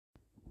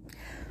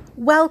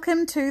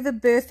Welcome to the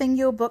Birthing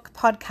Your Book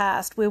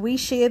podcast, where we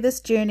share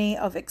this journey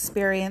of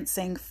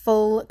experiencing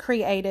full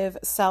creative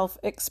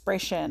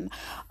self-expression.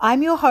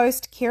 I'm your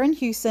host, Karen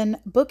Hewson,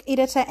 book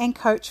editor and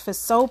coach for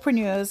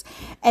soulpreneurs.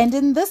 And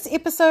in this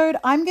episode,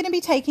 I'm going to be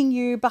taking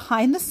you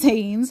behind the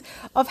scenes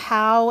of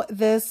how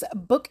this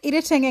book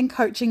editing and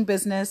coaching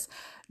business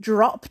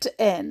dropped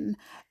in.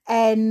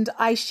 And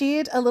I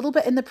shared a little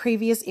bit in the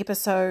previous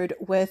episode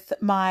with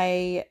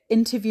my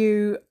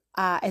interview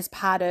as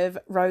part of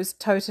Rose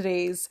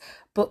Toteri's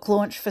book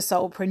launch for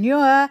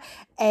Soulpreneur.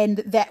 And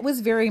that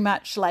was very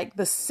much like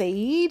the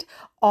seed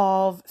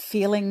of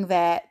feeling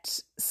that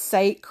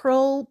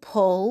sacral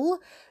pull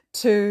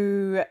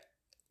to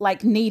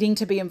like needing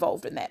to be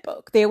involved in that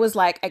book. There was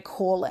like a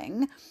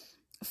calling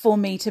for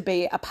me to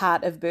be a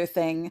part of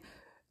birthing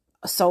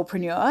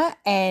Soulpreneur,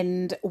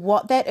 and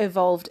what that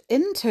evolved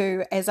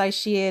into, as I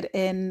shared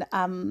in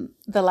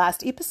the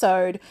last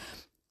episode,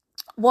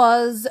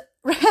 was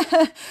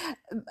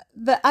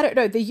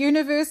the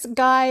universe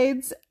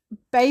guides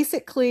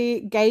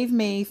basically gave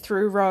me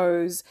through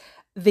Rose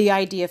the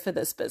idea for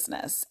this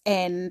business.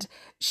 And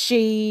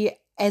she,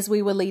 as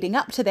we were leading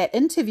up to that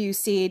interview,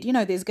 said, you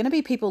know, there's going to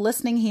be people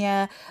listening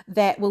here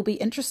that will be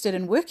interested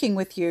in working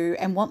with you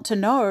and want to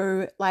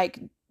know, like,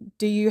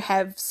 do you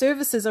have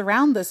services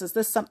around this? Is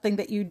this something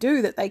that you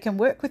do that they can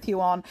work with you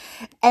on?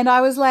 And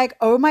I was like,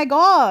 oh my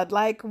God,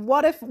 like,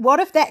 what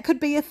if that could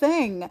be a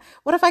thing?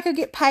 What if I could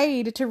get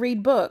paid to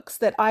read books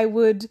that I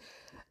would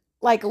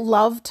like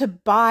love to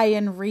buy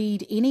and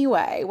read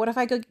anyway? What if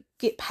I could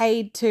get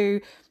paid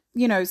to,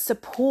 you know,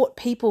 support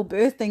people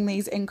birthing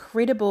these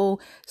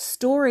incredible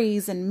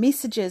stories and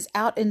messages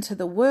out into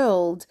the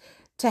world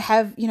to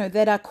have, you know,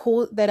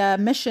 that are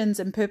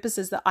missions and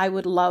purposes that I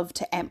would love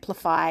to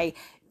amplify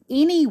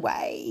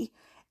anyway,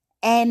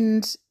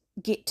 and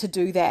get to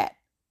do that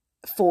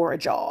for a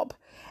job.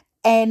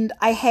 And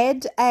I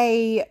had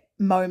a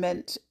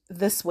moment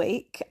this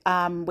week,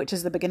 which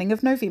is the beginning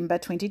of November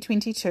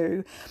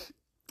 2022,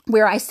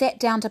 where I sat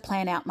down to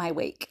plan out my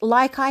week,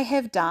 like I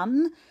have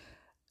done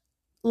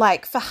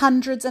like for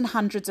hundreds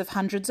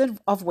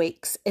of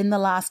weeks in the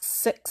last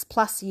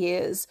 6+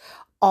 years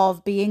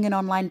of being an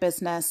online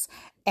business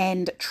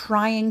and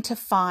trying to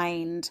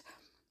find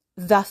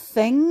the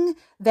thing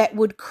that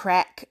would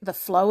crack the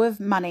flow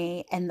of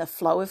money and the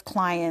flow of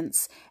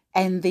clients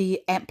and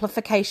the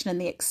amplification and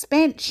the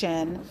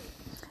expansion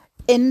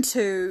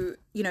into,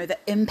 you know, the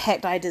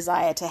impact I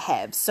desire to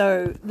have.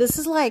 So this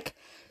is like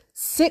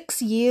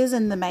 6 years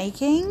in the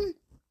making.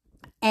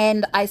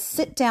 And I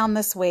sit down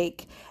this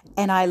week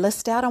and I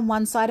list out on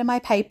one side of my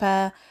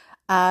paper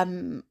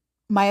my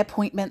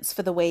appointments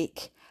for the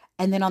week.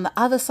 And then on the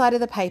other side of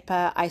the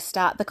paper, I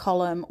start the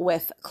column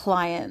with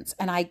clients,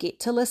 and I get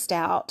to list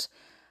out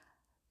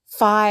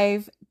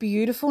 5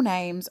 beautiful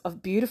names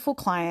of beautiful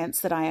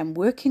clients that I am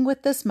working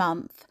with this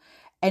month.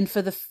 And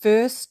for the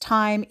first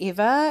time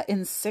ever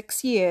in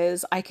 6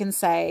 years, I can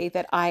say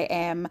that I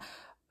am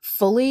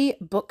fully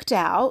booked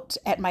out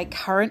at my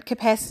current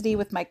capacity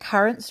with my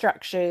current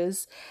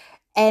structures,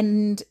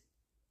 and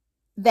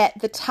that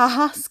the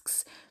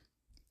tasks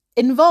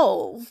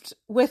involved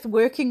with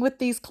working with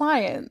these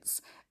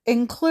clients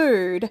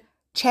include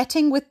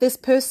chatting with this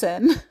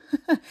person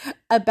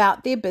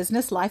about their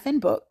business, life,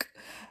 and book,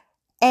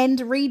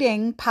 and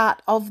reading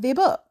part of their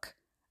book.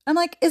 I'm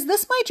like, is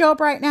this my job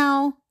right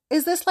now?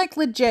 Is this like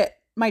legit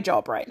my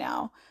job right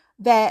now?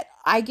 That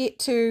I get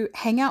to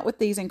hang out with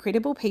these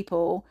incredible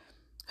people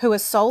who are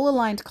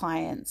soul-aligned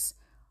clients,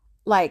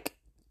 like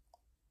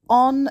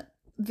on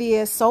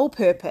their soul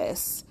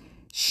purpose,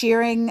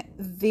 sharing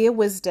their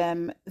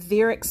wisdom,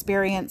 their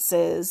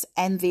experiences,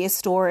 and their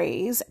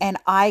stories, and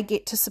I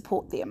get to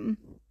support them.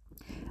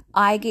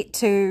 I get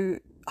to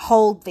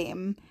hold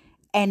them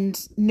and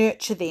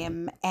nurture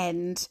them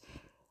and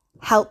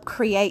help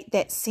create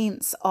that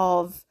sense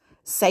of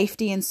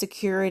safety and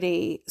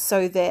security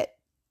so that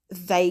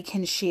they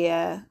can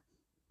share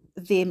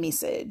their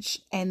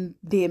message and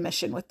their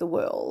mission with the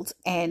world.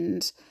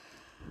 And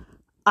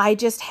I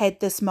just had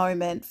this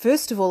moment,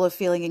 first of all, of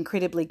feeling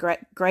incredibly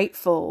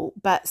grateful,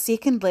 but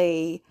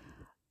secondly,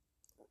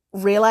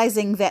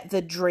 realizing that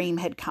the dream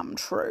had come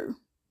true.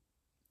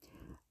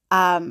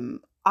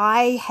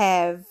 I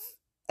have,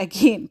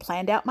 again,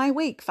 planned out my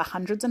week for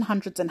hundreds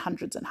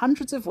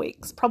of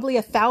weeks, probably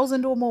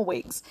 1,000 or more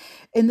weeks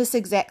in this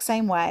exact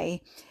same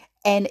way.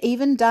 And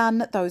even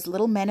done those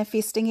little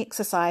manifesting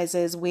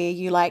exercises where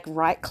you like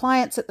write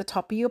clients at the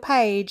top of your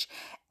page.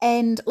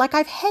 And like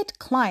I've had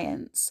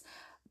clients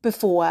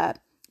before,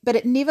 but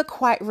it never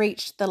quite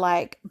reached the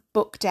like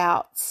booked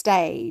out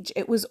stage.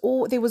 There was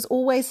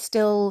always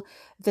still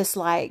this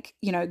like,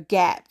 you know,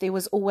 gap. There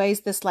was always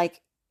this like,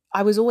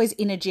 I was always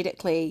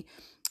energetically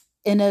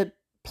in a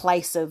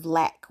place of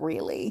lack,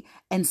 really,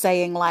 and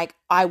saying like,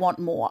 I want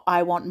more.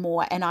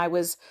 And I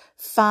was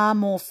far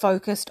more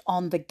focused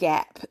on the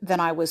gap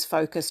than I was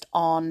focused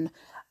on,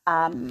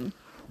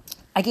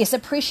 I guess,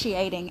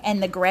 appreciating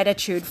and the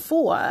gratitude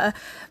for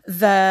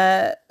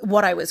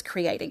what I was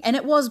creating. And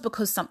it was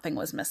because something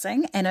was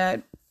missing,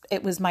 and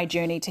it was my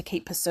journey to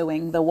keep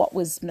pursuing the what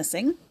was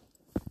missing.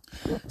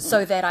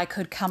 so that I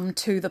could come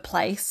to the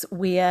place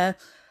where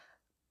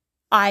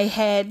I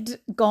had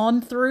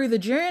gone through the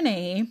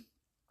journey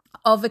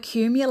of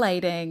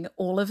accumulating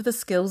all of the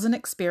skills and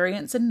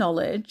experience and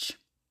knowledge,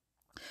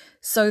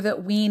 so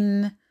that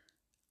when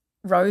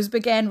Rose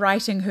began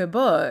writing her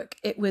book,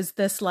 it was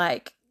this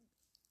like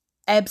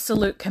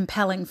absolute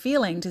compelling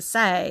feeling to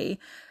say,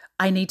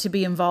 I need to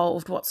be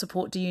involved. What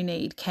support do you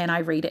need? Can I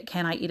read it?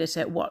 Can I edit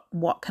it?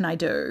 What can I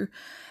do?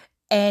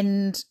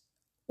 And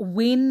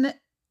when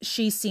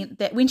she said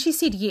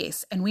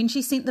yes, and when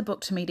she sent the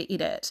book to me to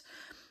edit,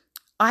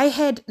 I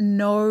had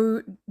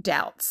no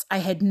doubts. I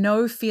had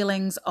no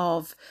feelings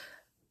of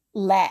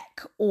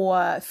lack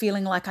or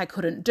feeling like I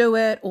couldn't do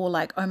it or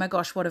like, oh my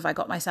gosh, what have I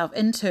got myself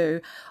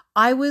into?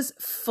 I was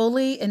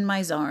fully in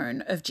my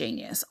zone of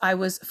genius. I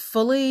was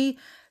fully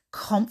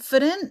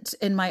confident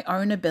in my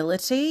own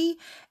ability.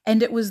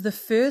 And it was the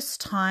first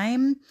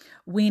time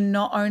when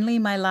not only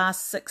my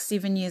last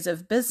 6-7 years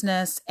of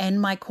business and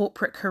my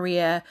corporate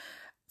career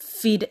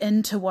fed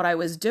into what I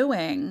was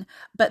doing,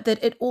 but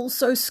that it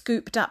also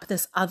scooped up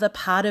this other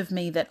part of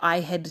me that I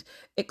had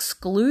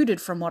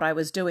excluded from what I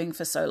was doing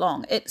for so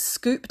long. It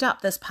scooped up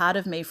this part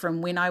of me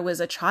from when I was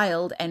a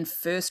child and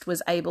first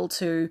was able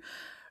to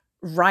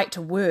write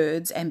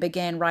words and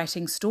began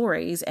writing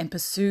stories and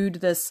pursued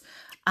this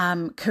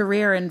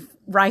career in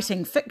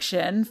writing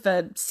fiction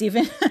for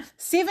 7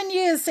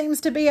 years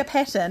seems to be a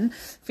pattern.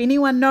 If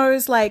anyone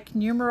knows like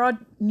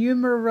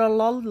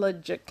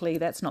numerologically,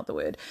 that's not the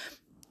word,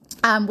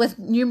 with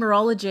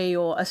numerology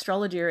or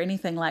astrology or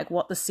anything like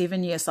what the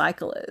 7-year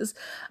cycle is,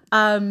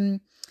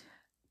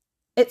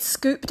 it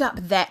scooped up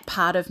that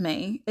part of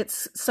me.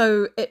 It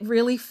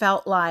really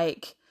felt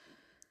like,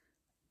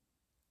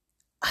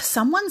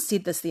 someone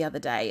said this the other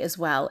day as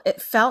well,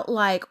 it felt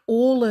like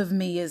all of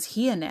me is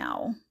here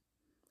now.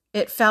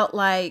 It felt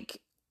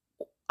like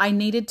I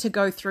needed to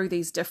go through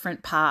these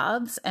different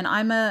paths, and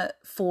I'm a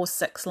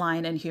 4-6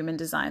 line in human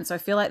design. So I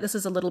feel like this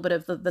is a little bit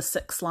of the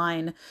 6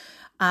 line,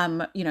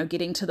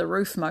 getting to the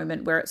roof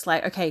moment where it's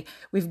like, okay,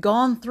 we've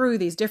gone through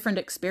these different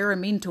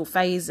experimental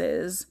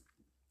phases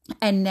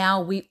and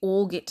now we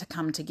all get to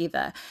come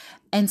together.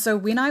 And so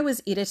when I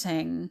was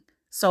editing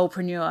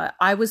Soulpreneur,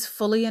 I was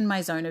fully in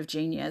my zone of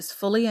genius,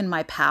 fully in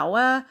my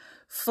power,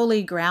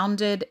 fully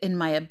grounded in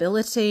my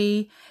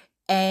ability.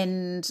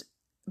 And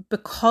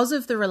because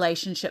of the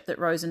relationship that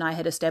Rose and I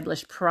had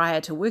established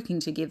prior to working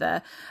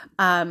together,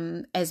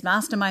 as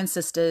mastermind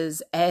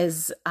sisters,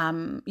 as,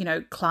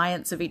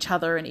 clients of each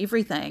other and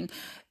everything,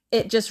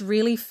 it just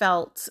really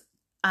felt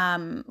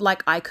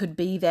like I could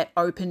be that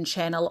open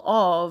channel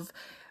of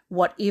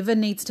whatever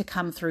needs to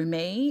come through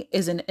me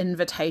is an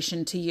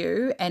invitation to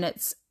you, and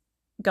it's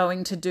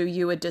going to do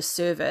you a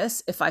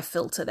disservice if I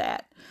filter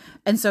that.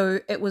 And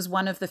so it was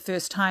one of the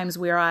first times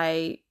where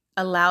I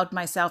allowed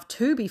myself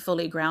to be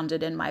fully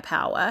grounded in my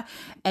power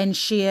and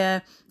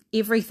share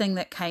everything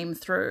that came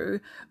through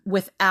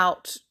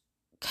without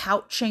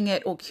couching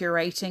it or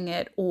curating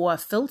it or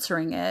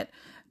filtering it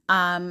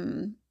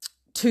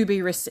to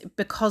be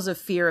because of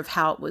fear of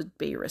how it would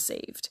be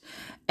received.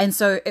 And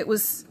so it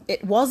was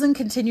and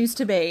continues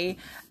to be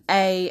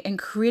a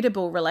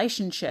incredible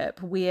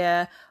relationship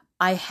where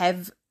I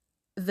have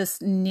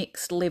this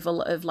next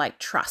level of like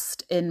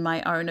trust in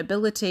my own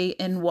ability,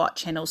 in what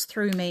channels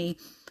through me,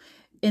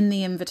 in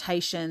the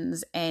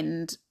invitations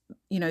and,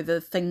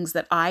 the things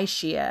that I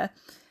share,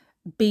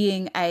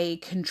 being a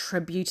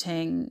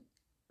contributing,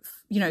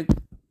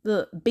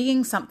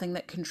 being something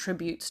that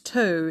contributes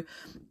to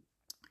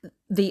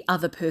the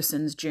other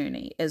person's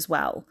journey as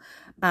well.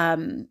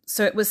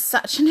 So it was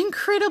such an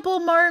incredible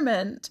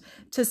moment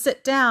to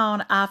sit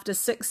down after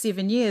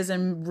 6-7 years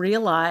and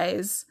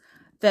realize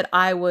that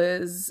I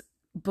was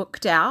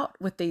booked out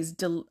with these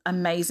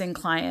amazing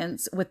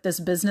clients, with this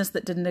business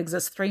that didn't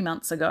exist 3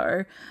 months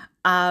ago.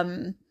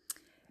 And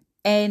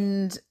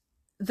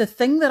the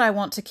thing that I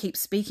want to keep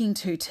speaking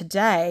to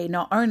today,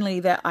 not only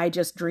that I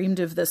just dreamed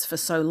of this for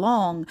so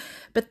long,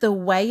 but the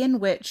way in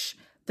which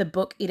the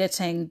book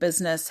editing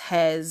business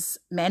has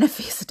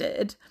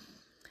manifested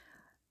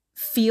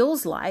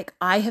feels like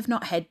I've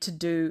not had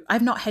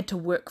to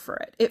work for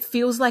it. It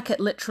feels like it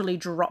literally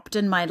dropped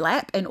in my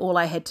lap and all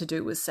I had to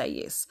do was say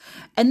yes.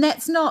 And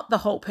that's not the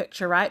whole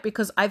picture, right?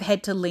 Because I've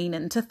had to lean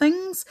into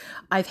things.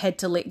 I've had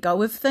to let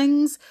go of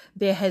things.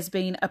 There has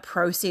been a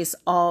process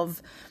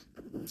of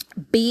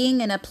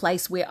being in a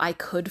place where I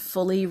could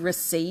fully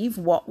receive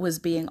what was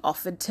being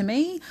offered to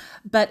me.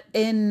 But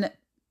in,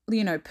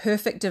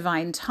 perfect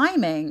divine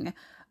timing,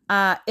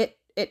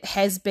 it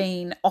has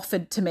been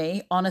offered to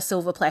me on a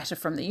silver platter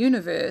from the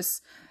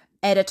universe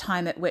at a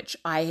time at which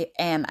I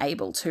am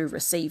able to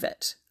receive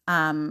it.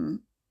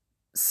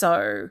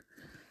 So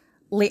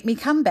let me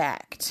come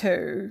back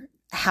to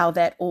how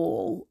that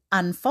all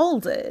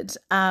unfolded,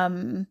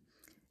 and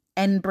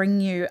bring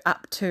you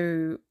up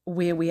to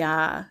where we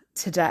are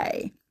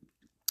today.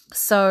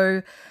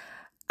 So,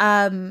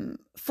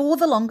 for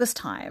the longest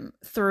time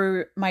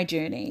through my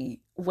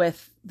journey,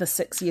 with the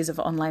 6 years of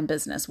online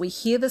business. We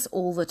hear this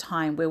all the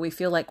time where we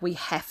feel like we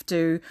have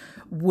to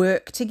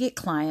work to get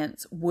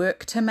clients,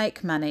 work to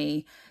make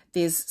money.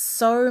 There's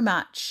so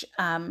much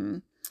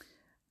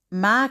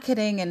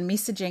marketing and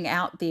messaging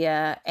out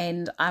there,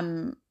 and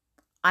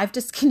I've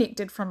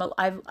disconnected from it.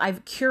 I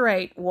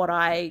curate what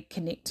I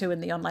connect to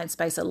in the online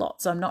space a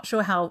lot. So I'm not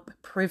sure how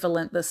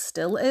prevalent this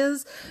still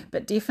is,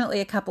 but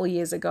definitely a couple of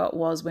years ago it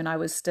was, when I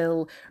was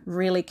still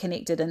really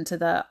connected into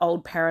the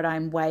old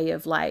paradigm way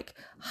of like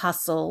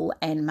hustle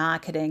and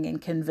marketing and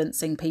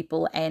convincing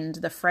people. And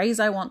the phrase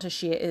I want to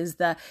share is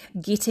the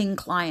getting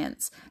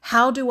clients.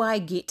 How do I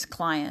get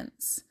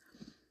clients?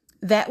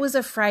 That was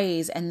a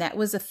phrase, and that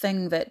was a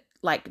thing that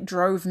like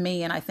drove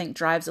me, and I think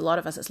drives a lot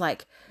of us. It's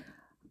like,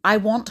 I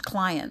want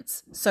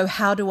clients, so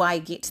how do I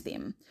get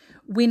them?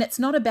 When it's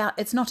not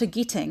a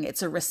getting,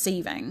 it's a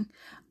receiving.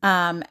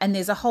 And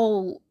there's a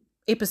whole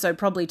episode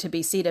probably to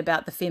be said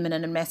about the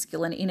feminine and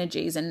masculine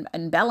energies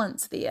and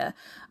balance there.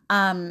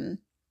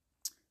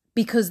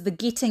 Because the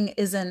getting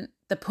isn't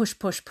the push,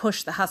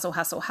 the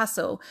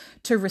hustle.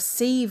 To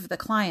receive the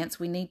clients,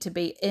 we need to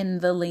be in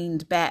the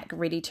leaned back,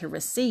 ready to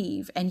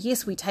receive. And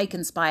yes, we take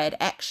inspired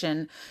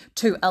action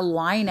to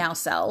align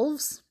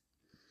ourselves.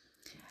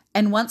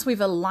 And once we've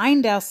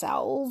aligned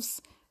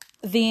ourselves,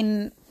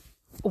 then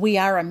we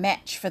are a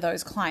match for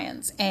those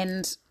clients.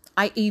 And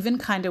I even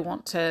kind of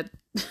want to,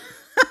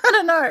 I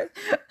don't know,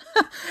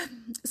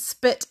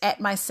 spit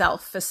at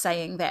myself for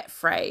saying that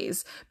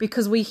phrase,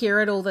 because we hear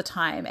it all the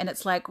time. And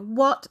it's like,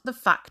 what the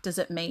fuck does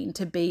it mean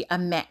to be a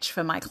match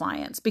for my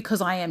clients?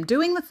 Because I am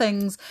doing the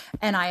things,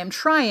 and I am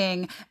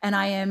trying, and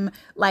I am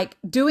like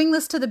doing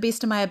this to the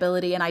best of my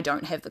ability, and I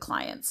don't have the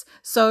clients.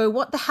 So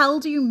what the hell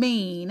do you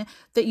mean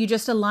that you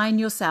just align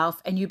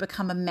yourself and you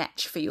become a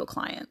match for your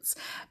clients?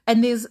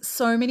 And there's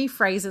so many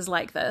phrases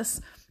like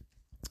this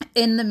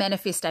in the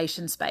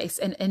manifestation space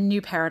and in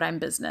New Paradigm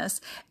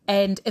Business.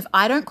 And if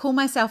I don't call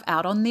myself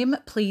out on them,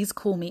 please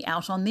call me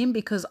out on them,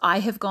 because I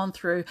have gone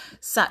through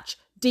such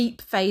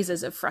deep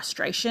phases of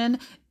frustration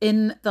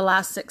in the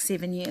last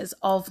 6-7 years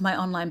of my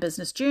online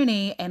business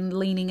journey and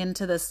leaning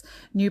into this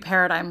new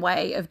paradigm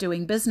way of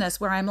doing business,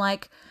 where I'm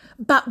like,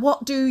 but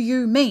what do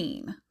you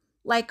mean?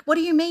 Like, what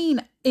do you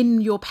mean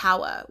in your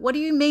power? What do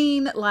you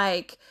mean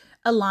like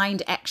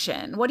aligned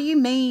action? What do you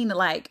mean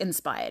like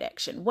inspired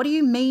action? What do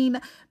you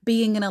mean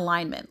being in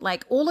alignment?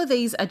 Like, all of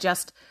these are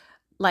just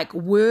like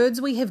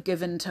words we have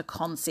given to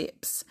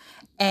concepts.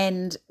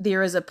 And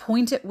there is a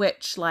point at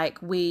which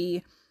like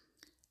we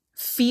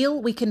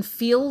can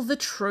feel the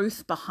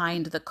truth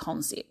behind the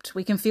concept.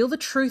 We can feel the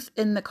truth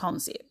in the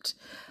concept.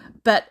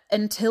 But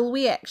until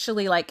we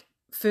actually like,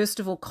 first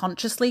of all,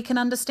 consciously can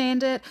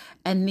understand it,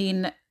 and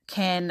then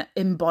can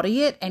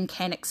embody it and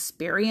can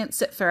experience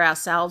it for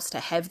ourselves to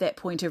have that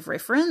point of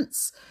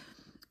reference,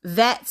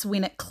 that's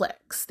when it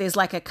clicks. There's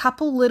like a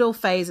couple little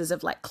phases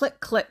of like click,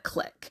 click,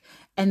 click.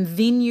 And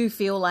then you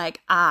feel like,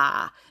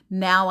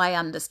 now I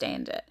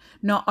understand it.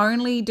 Not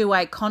only do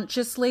I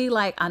consciously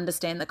like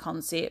understand the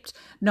concept,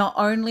 not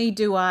only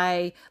do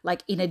I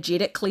like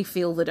energetically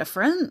feel the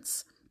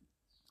difference,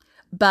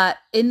 but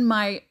in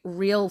my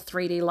real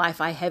 3D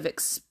life, I have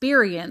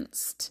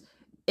experienced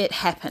it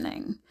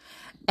happening.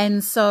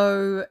 And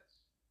so,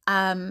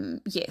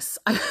 yes,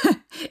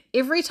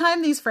 every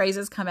time these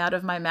phrases come out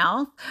of my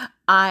mouth,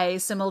 I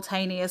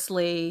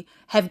simultaneously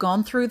have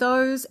gone through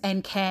those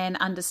and can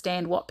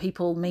understand what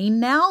people mean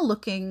now.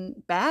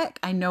 Looking back,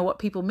 I know what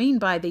people mean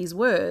by these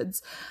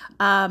words,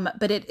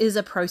 but it is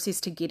a process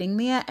to getting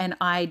there. And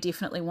I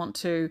definitely want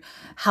to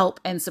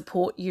help and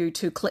support you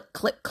to click,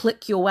 click,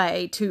 click your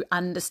way to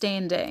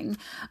understanding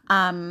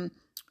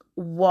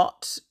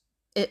what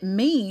it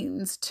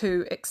means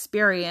to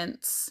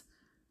experience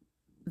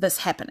this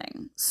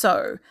happening.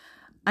 So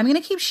I'm going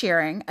to keep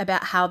sharing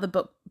about how the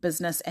book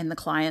business and the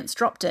clients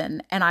dropped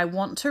in, and I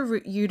want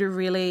you to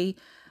really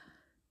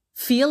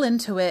feel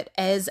into it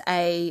as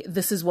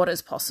this is what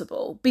is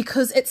possible,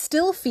 because it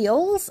still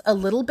feels a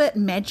little bit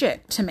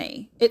magic to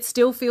me. It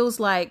still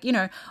feels like,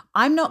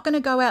 I'm not going to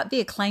go out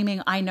there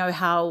claiming I know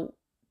how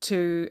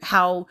to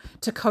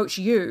coach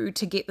you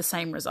to get the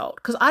same result,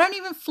 because I don't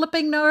even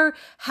flipping know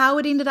how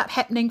it ended up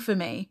happening for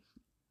me.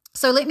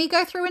 So let me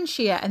go through and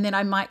share, and then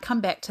I might come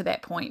back to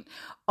that point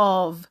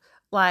of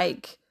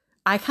like,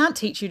 I can't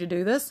teach you to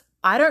do this.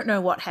 I don't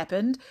know what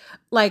happened.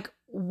 Like,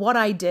 what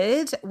I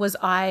did was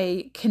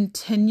I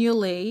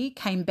continually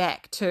came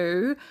back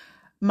to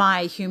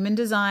my human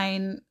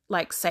design,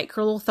 like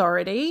sacral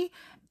authority.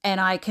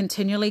 And I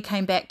continually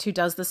came back to,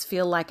 does this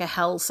feel like a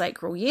hell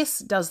sacral? Yes.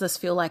 Does this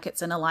feel like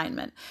it's in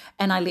alignment?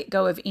 And I let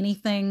go of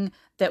anything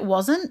that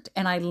wasn't,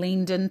 and I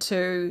leaned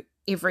into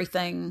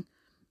everything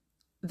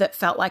that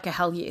felt like a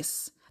hell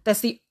yes.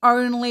 That's the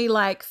only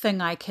like thing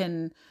I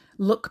can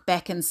look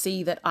back and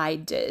see that I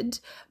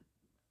did.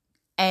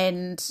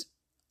 And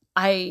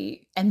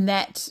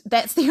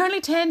that's the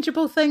only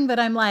tangible thing that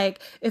I'm like,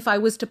 if I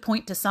was to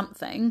point to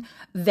something,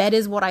 that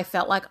is what I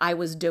felt like I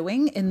was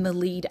doing in the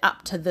lead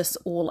up to this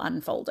all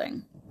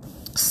unfolding.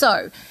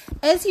 So,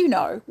 as you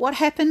know, what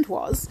happened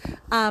was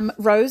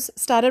Rose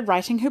started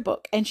writing her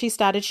book and she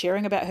started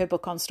sharing about her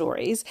book on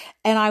stories.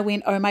 And I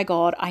went, oh my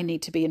God, I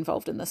need to be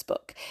involved in this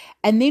book.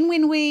 And then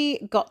when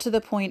we got to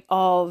the point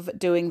of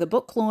doing the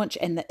book launch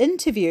and the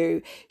interview,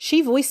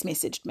 she voice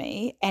messaged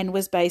me and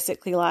was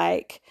basically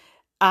like,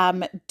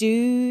 do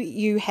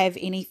you have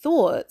any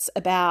thoughts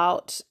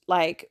about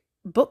like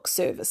book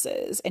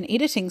services and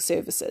editing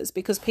services?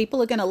 Because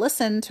people are going to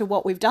listen to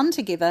what we've done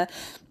together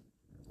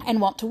and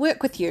want to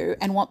work with you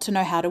and want to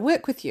know how to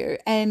work with you.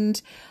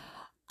 And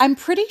I'm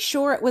pretty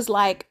sure it was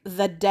like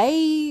the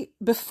day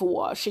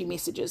before she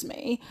messages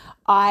me,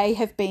 I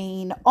have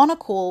been on a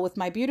call with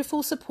my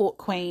beautiful support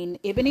queen,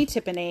 Ebony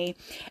Tiffany,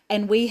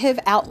 and we have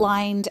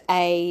outlined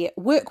a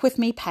work with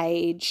me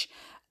page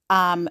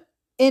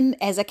in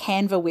as a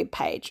Canva web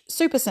page.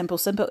 Super simple,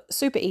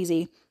 super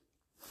easy.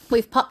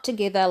 We've popped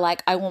together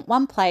like, I want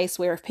one place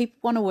where if people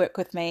want to work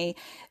with me,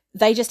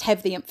 they just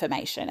have the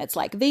information. It's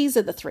like, these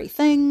are the 3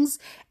 things.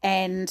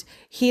 And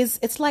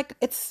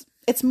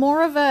it's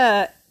more of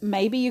a,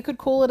 maybe you could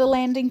call it a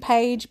landing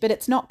page, but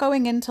it's not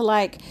going into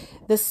like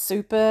this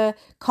super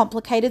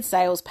complicated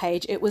sales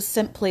page. It was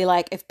simply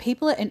like, if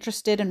people are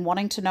interested in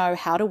wanting to know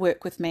how to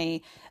work with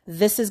me,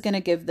 this is going to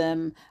give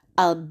them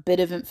a bit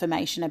of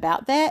information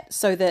about that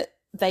so that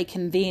they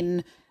can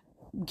then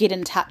get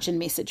in touch and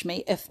message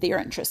me if they're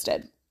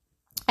interested.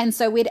 And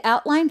so we'd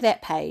outlined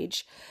that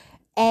page,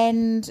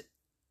 and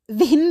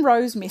then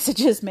Rose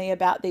messages me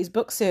about these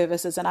book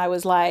services, and I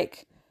was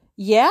like,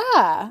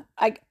 yes,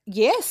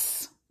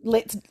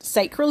 let's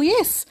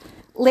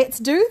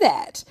do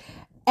that.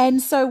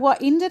 And so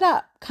what ended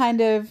up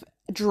kind of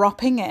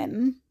dropping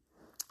in,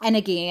 and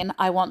again,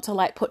 I want to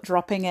like put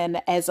dropping in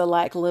as a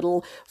like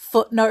little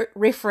footnote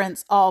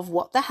reference of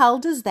what the hell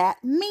does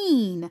that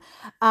mean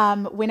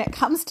when it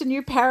comes to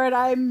new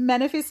paradigm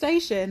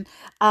manifestation.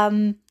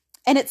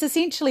 And it's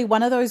essentially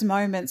one of those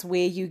moments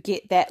where you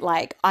get that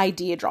like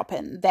idea drop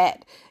in,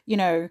 that,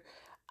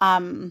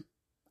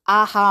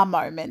 aha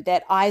moment,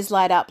 that eyes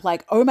light up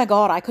like, oh my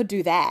God, I could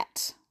do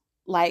that.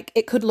 Like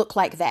it could look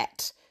like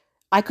that.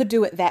 I could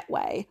do it that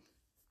way.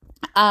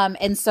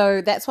 And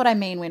so that's what I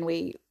mean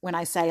when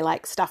I say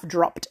like stuff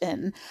dropped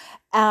in.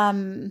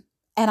 And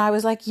I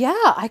was like,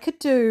 yeah, I could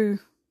do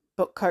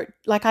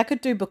I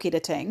could do book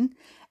editing,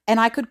 and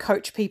I could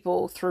coach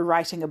people through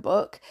writing a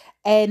book,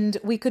 and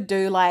we could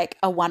do like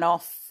a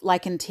one-off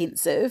like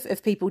intensive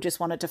if people just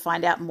wanted to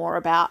find out more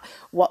about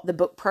what the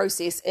book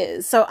process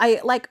is. So I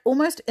like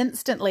almost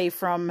instantly,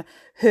 from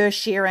her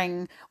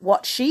sharing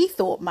what she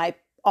thought my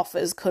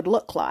offers could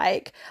look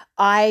like,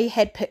 I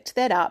had picked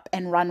that up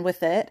and run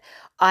with it.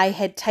 I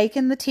had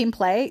taken the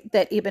template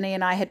that Ebony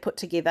and I had put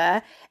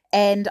together,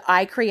 and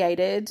I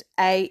created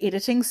a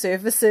editing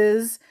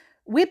services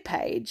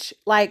webpage,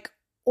 like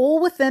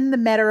all within the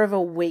matter of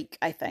a week,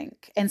 I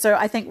think. And so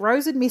I think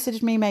Rose had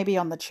messaged me maybe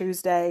on the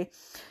Tuesday.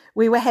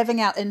 We were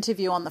having our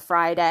interview on the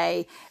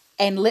Friday,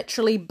 and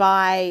literally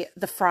by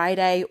the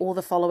Friday or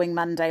the following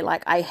Monday,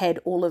 like I had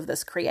all of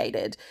this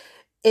created.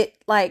 It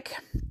like,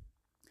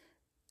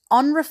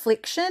 on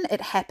reflection,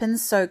 it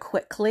happens so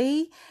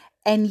quickly,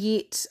 and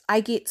yet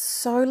I get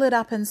so lit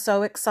up and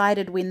so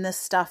excited when this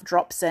stuff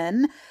drops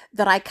in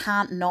that I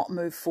can't not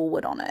move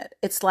forward on it.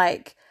 It's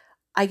like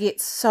I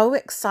get so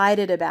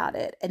excited about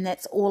it, and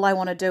that's all I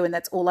want to do, and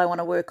that's all I want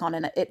to work on,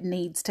 and it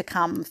needs to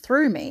come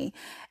through me.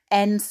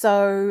 And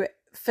so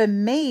for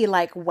me,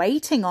 like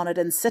waiting on it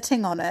and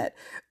sitting on it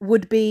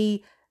would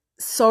be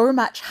so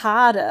much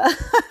harder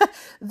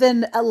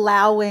than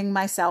allowing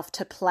myself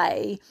to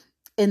play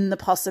in the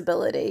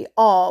possibility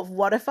of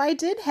what if I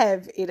did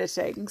have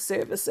editing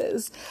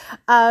services.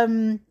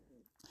 And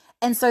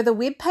so the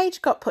webpage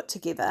got put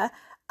together.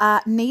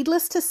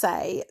 Needless to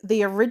say,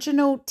 the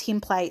original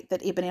template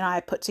that Ebony and I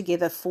put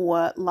together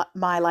for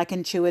my like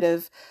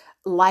intuitive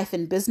life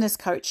and business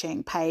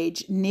coaching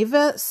page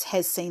never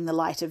has seen the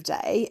light of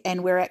day,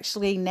 and we're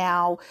actually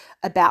now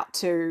about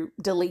to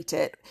delete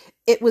it.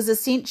 It was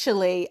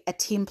essentially a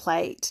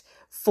template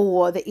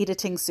for the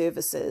editing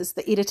services.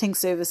 The editing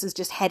services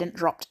just hadn't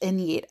dropped in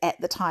yet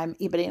at the time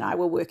Ebony and I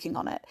were working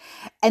on it.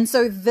 And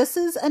so this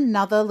is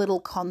another little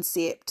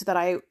concept that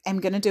I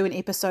am going to do an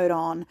episode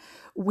on,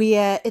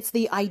 where it's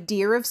the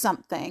idea of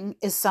something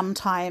is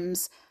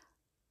sometimes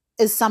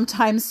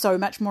so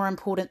much more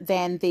important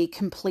than the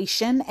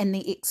completion and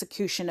the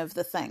execution of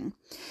the thing.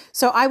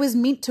 So I was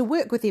meant to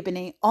work with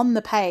Ebony on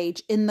the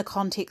page in the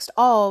context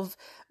of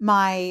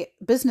my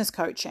business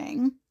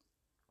coaching,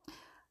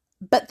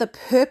 but the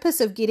purpose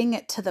of getting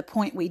it to the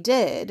point we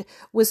did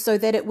was so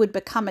that it would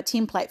become a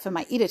template for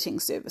my editing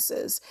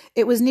services.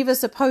 It was never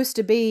supposed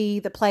to be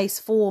the place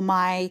for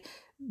my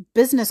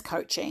business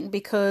coaching,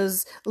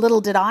 because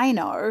little did I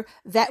know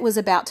that was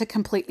about to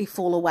completely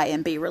fall away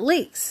and be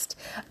released.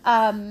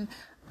 And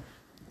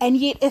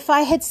yet if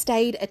I had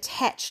stayed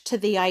attached to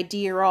the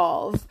idea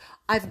of,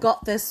 I've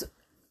got this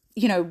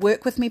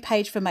work with me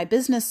page for my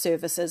business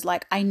services,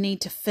 like I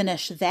need to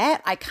finish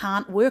that. I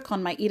can't work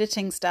on my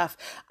editing stuff.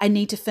 I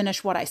need to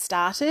finish what I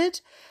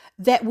started.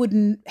 That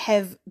wouldn't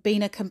have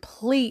been a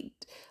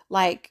complete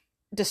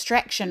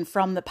distraction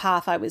from the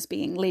path I was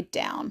being led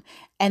down.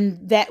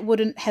 And that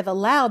wouldn't have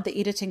allowed the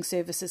editing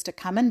services to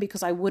come in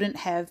because I wouldn't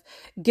have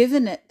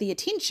given it the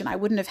attention. I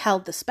wouldn't have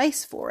held the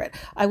space for it.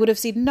 I would have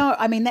said, no,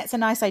 I mean, that's a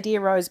nice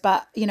idea, Rose,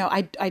 but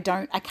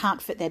I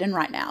can't fit that in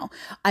right now.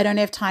 I don't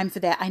have time for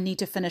that. I need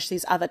to finish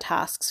these other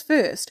tasks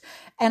first.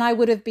 And I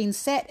would have been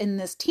sat in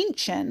this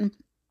tension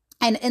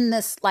and in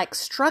this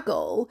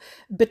struggle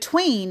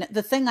between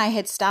the thing I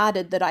had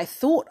started that I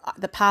thought,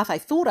 the path I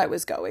thought I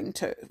was going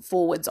to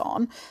forwards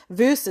on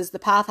versus the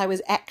path I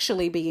was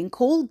actually being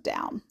called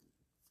down.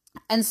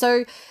 And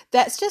so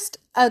that's just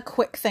a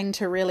quick thing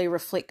to really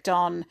reflect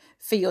on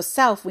for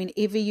yourself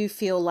whenever you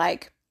feel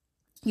like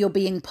you're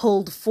being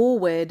pulled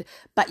forward,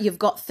 but you've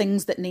got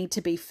things that need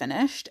to be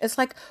finished. It's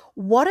like,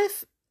 what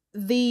if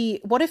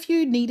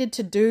you needed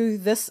to do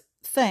this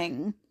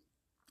thing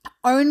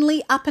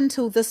only up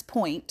until this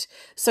point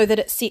so that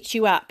it sets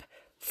you up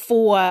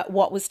for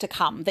what was to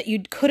come, that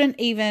you couldn't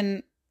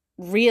even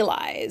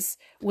realize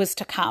was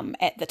to come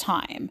at the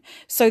time.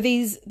 So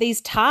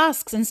these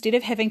tasks, instead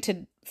of having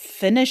to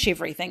finish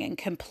everything and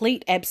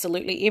complete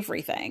absolutely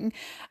everything,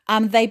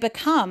 they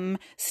become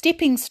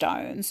stepping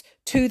stones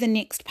to the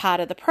next part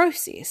of the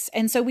process.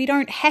 And so we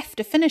don't have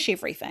to finish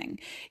everything.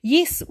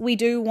 Yes, we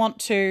do want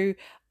to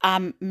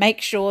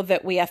make sure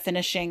that we are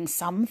finishing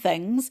some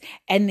things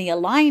and the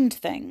aligned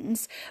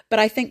things. But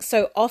I think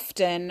so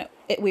often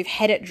we've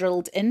had it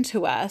drilled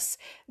into us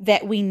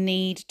that we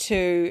need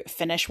to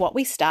finish what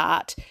we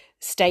start,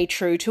 stay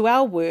true to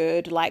our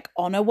word,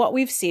 honor what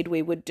we've said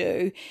we would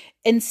do,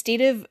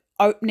 instead of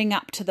opening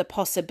up to the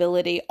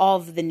possibility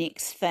of the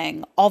next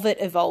thing, of it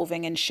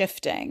evolving and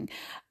shifting.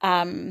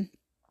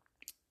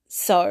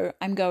 So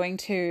I'm going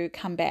to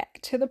come back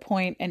to the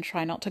point and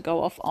try not to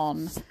go off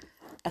on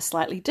a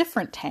slightly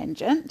different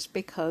tangent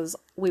because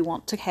we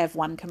want to have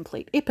one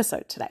complete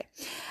episode today.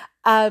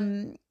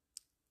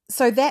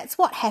 So that's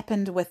what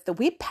happened with the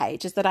web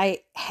page, is that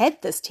I had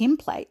this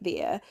template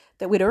there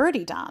that we'd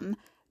already done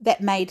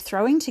that made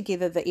throwing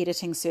together the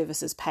editing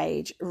services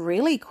page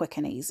really quick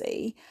and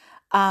easy.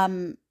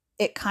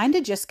 It kind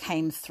of just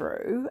came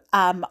through.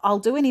 I'll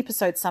do an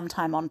episode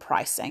sometime on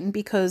pricing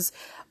because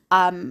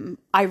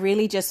I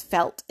really just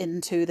felt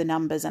into the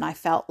numbers, and I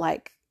felt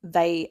like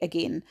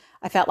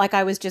I felt like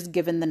I was just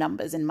given the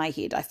numbers in my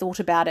head. I thought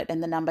about it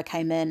and the number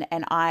came in,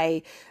 and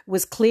I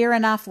was clear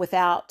enough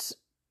without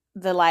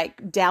the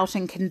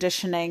doubting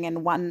conditioning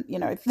and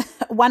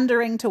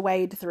wondering to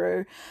wade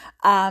through,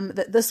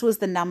 that this was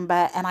the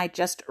number, and I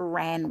just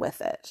ran with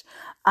it.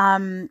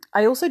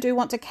 I also do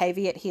want to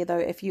caveat here though,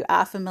 if you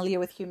are familiar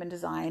with human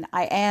design,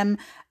 I am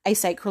a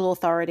sacral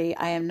authority.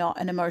 I am not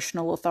an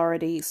emotional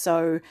authority.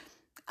 So,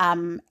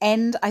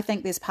 and I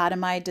think there's part of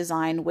my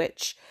design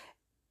which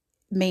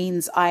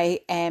means I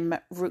am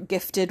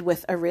gifted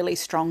with a really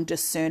strong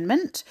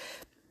discernment.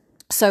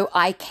 So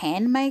I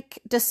can make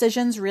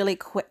decisions really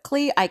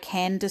quickly. I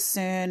can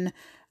discern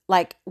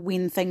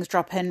when things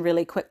drop in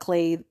really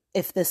quickly,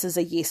 if this is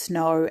a yes,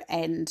 no,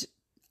 and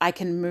I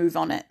can move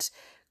on it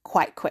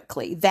quite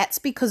quickly. That's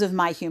because of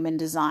my human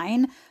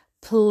design.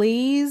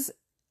 Please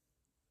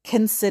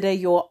consider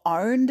your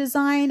own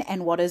design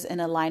and what is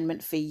in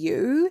alignment for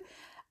you.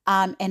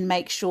 And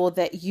make sure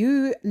that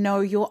you know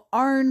your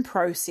own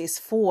process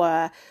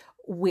for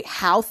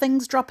how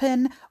things drop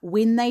in,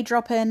 when they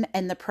drop in,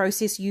 and the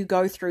process you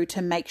go through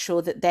to make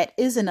sure that that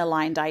is an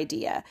aligned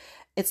idea.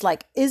 It's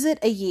is it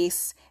a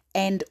yes?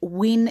 And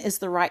when is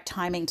the right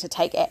timing to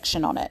take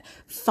action on it?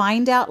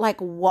 Find out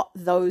what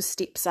those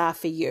steps are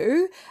for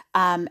you.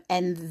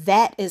 And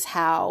that is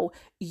how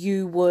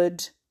you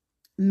would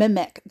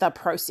mimic the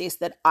process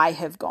that I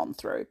have gone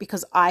through,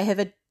 because I have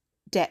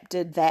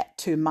adapted that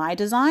to my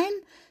design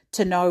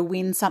to know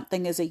when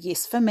something is a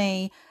yes for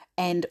me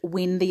and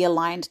when the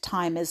aligned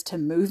time is to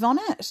move on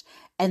it.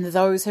 And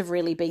those have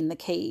really been the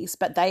keys,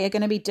 but they are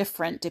going to be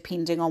different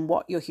depending on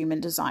what your human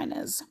design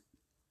is.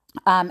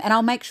 And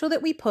I'll make sure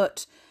that we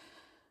put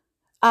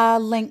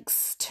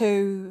links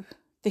to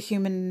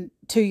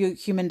your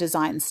human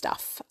design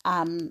stuff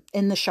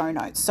in the show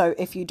notes. So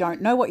if you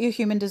don't know what your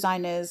human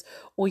design is,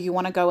 or you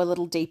want to go a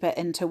little deeper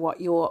into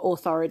what your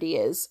authority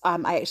is,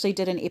 I actually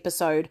did an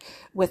episode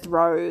with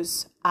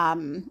Rose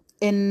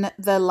in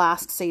the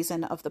last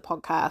season of the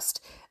podcast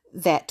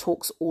that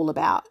talks all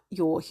about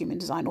your human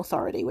design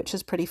authority, which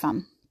is pretty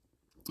fun.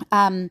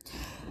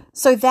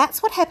 So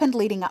that's what happened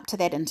leading up to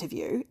that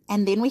interview.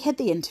 And then we had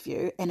the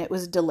interview and it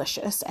was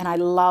delicious. And I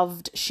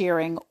loved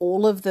sharing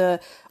all of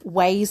the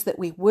ways that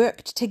we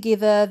worked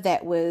together.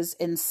 That was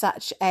in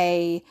such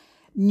a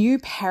new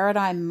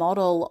paradigm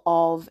model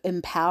of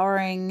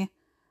empowering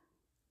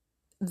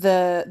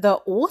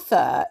the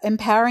author,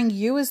 empowering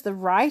you as the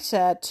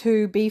writer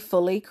to be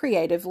fully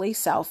creatively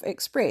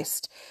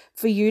self-expressed,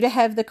 for you to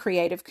have the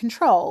creative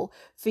control,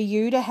 for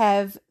you to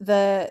have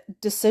the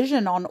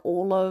decision on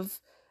all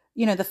of,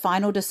 the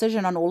final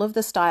decision on all of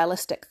the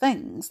stylistic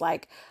things.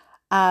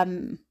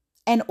 and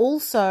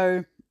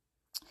also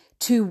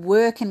to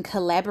work and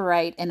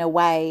collaborate in a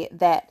way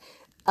that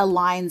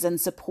aligns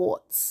and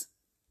supports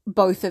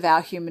both of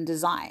our human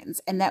designs.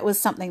 And that was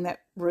something that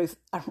Rose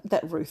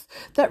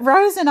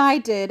and I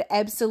did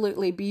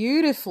absolutely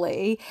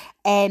beautifully.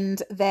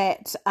 And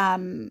that,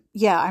 I'm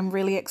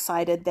really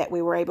excited that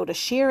we were able to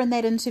share in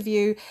that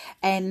interview.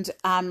 And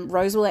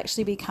Rose will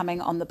actually be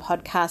coming on the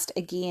podcast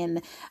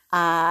again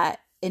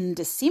in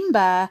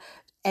December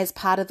as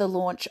part of the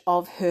launch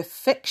of her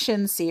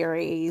fiction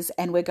series,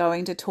 and we're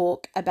going to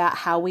talk about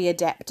how we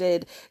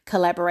adapted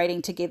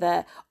collaborating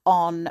together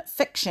on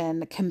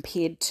fiction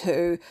compared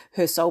to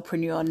her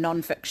Soulpreneur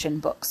nonfiction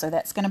book. So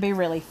that's going to be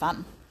really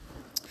fun.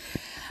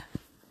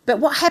 But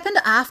what happened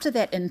after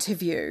that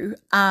interview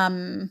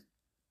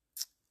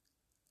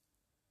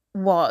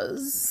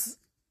was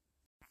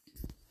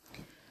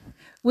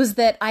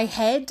that I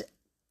had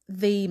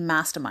the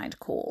mastermind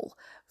call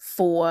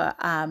for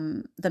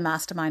the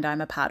mastermind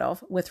I'm a part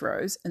of with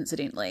Rose,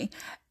 incidentally.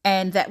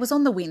 And that was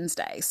on the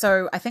Wednesday.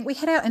 So I think we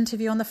had our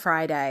interview on the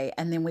Friday,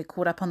 and then we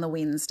caught up on the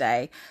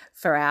Wednesday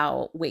for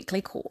our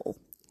weekly call.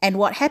 And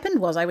what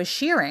happened was I was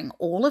sharing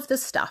all of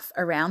this stuff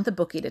around the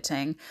book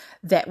editing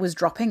that was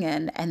dropping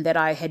in and that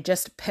I had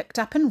just picked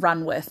up and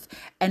run with,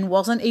 and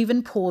wasn't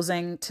even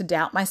pausing to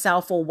doubt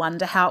myself or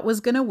wonder how it was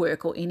going to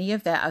work or any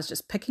of that. I was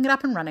just picking it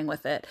up and running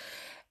with it.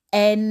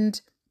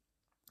 And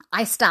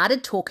I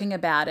started talking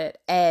about it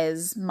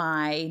as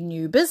my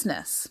new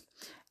business.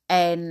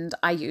 And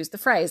I used the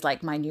phrase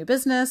like, my new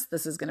business,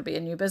 this is going to be a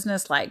new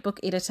business, like book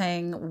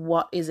editing,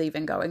 what is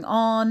even going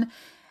on?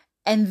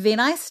 And then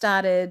I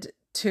started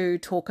to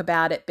talk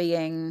about it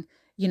being,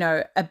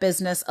 a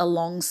business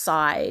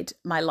alongside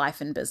my life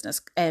and business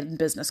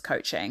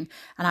coaching.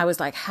 And I was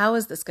like, how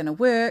is this going to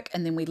work?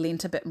 And then we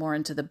leant a bit more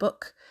into the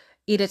book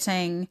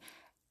editing.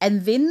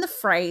 And then the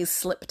phrase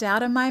slipped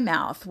out of my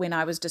mouth when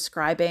I was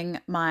describing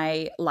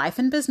my life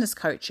and business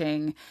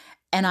coaching,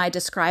 and I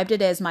described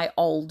it as my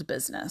old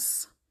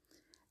business.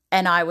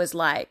 And I was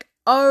like,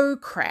 oh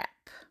crap.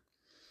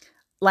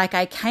 Like,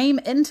 I came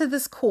into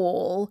this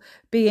call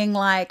being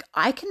like,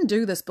 I can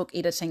do this book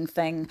editing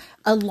thing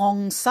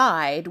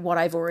alongside what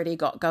I've already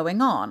got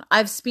going on.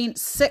 I've spent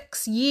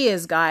 6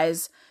 years,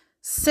 guys,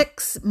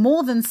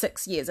 more than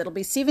 6 years. It'll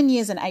be 7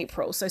 years in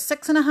April. So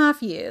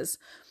 6.5 years.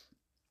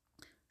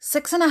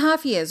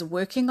 6.5 years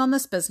working on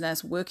this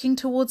business, working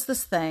towards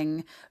this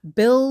thing,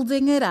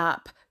 building it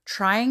up,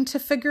 trying to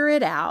figure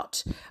it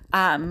out,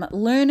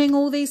 learning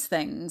all these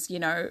things,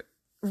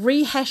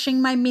 rehashing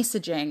my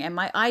messaging and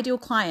my ideal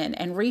client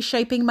and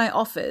reshaping my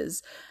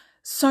offers.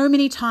 So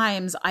many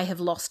times I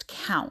have lost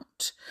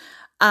count.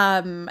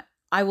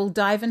 I will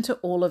dive into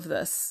all of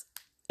this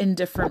in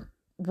different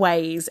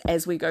ways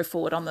as we go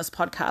forward on this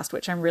podcast,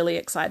 which I'm really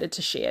excited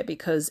to share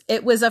because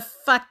it was a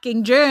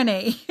fucking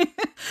journey.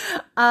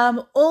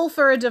 All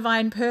for a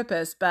divine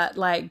purpose, but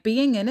like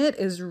being in it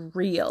is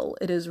real.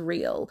 It is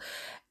real.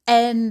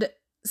 And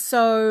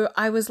so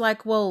I was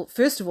like, well,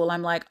 first of all,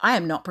 I'm like, I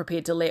am not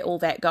prepared to let all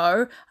that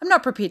go. I'm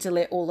not prepared to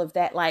let all of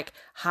that like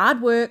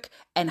hard work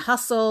and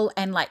hustle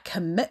and like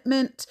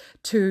commitment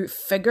to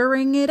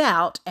figuring it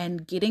out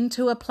and getting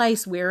to a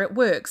place where it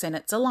works and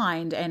it's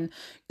aligned. And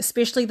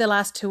especially the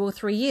last 2 or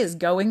 3 years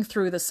going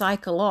through the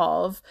cycle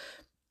of,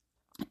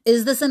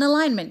 is this in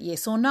alignment?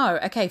 Yes or no?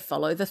 Okay,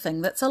 follow the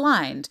thing that's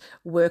aligned.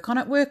 Work on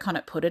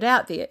it, put it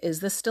out there. Is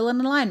this still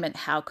in alignment?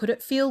 How could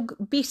it feel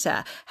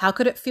better? How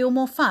could it feel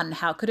more fun?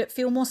 How could it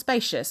feel more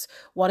spacious?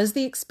 What is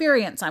the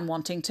experience I'm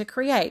wanting to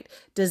create?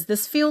 Does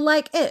this feel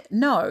like it?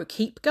 No,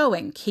 keep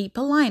going, keep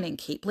aligning,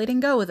 keep letting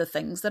go of the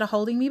things that are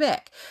holding me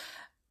back.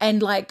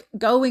 And like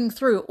going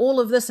through all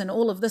of this and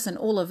all of this and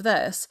all of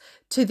this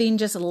to then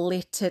just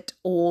let it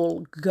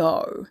all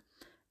go.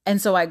 And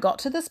so I got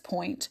to this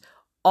point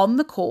on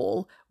the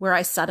call where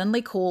I suddenly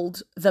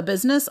called the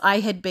business I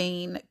had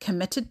been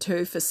committed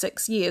to for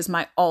 6 years,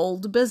 my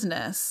old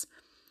business.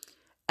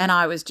 And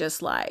I was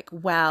just like,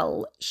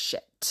 well,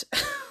 shit.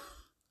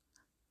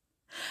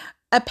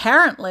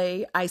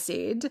 Apparently, I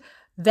said,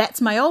 that's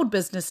my old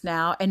business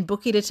now and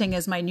book editing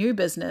is my new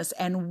business.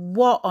 And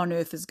what on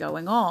earth is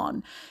going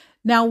on?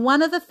 Now,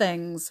 one of the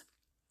things,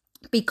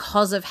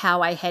 because of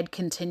how I had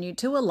continued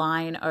to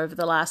align over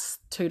the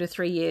last 2 to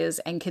 3 years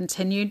and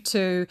continued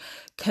to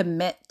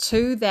commit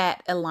to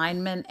that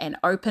alignment and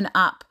open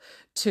up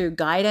to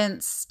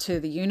guidance, to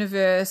the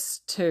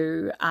universe,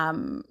 to,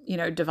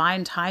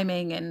 divine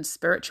timing and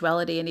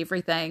spirituality and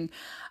everything,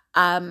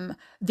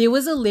 there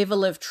was a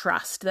level of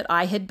trust that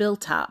I had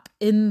built up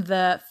in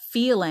the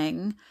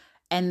feeling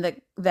and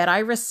that I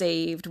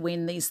received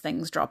when these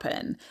things drop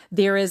in.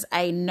 There is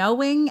a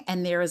knowing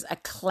and there is a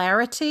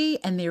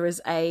clarity and there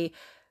is a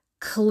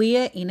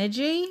clear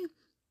energy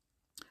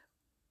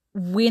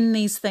when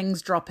these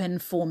things drop in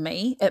for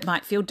me. It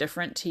might feel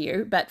different to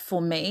you, but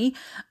for me,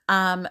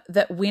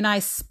 that when I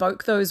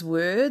spoke those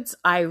words,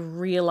 I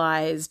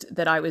realized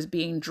that I was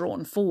being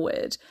drawn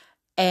forward.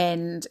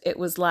 And it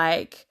was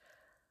like,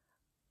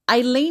 I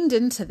leaned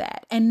into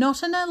that, and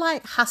not in a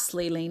like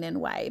hustly lean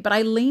in way, but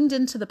I leaned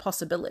into the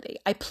possibility.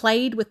 I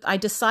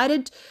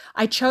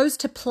chose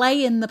to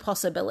play in the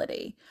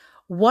possibility.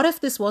 What if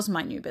this was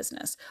my new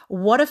business?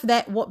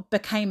 What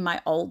became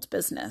my old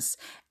business?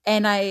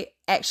 And I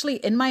actually,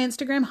 in my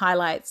Instagram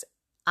highlights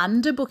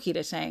under book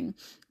editing,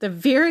 the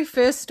very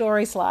first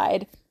story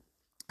slide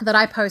that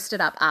I posted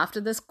up after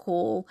this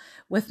call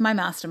with my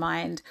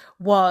mastermind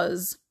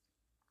was,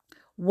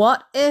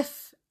 what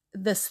if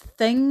this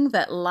thing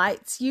that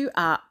lights you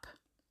up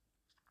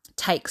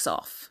takes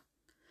off?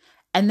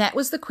 And that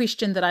was the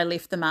question that I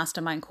left the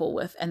mastermind call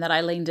with, and that I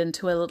leaned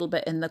into a little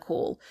bit in the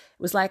call.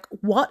 It was like,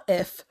 what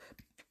if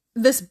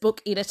this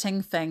book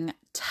editing thing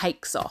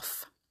takes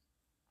off?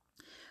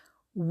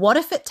 What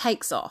if it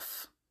takes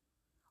off?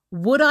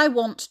 Would I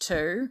want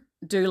to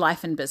do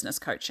life and business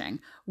coaching?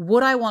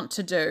 Would I want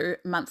to do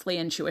monthly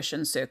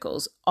intuition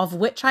circles, of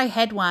which I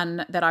had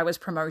one that I was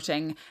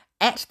promoting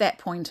at that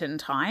point in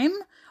time,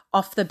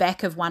 off the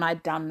back of one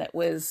I'd done that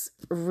was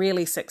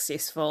really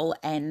successful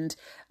and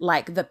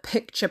like the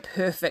picture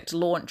perfect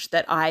launch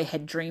that I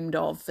had dreamed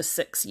of for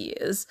 6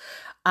 years,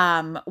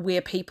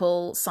 where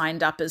people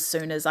signed up as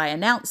soon as I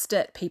announced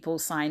it. People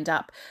signed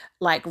up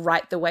like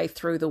right the way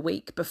through the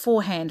week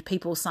beforehand.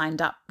 People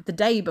signed up the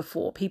day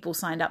before. People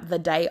signed up the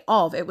day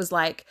of. It was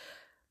like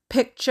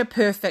picture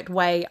perfect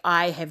way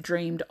I have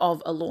dreamed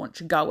of a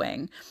launch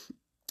going.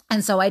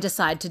 And so I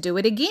decided to do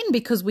it again,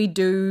 because we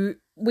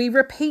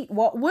repeat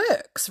what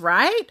works,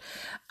 right?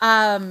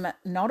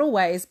 Not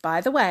always,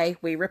 by the way.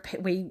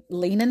 We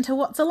lean into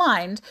what's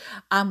aligned.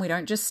 We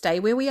don't just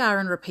stay where we are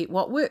and repeat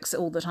what works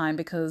all the time,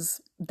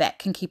 because that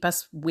can keep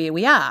us where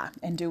we are.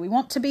 And do we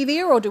want to be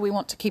there, or do we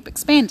want to keep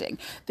expanding?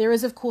 There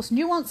is, of course,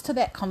 nuance to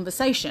that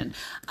conversation.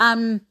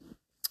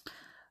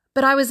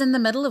 But I was in the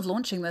middle of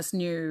launching this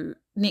new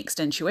next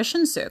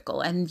intuition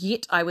circle, and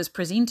yet I was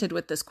presented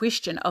with this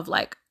question of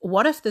like,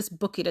 what if this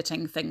book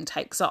editing thing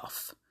takes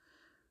off?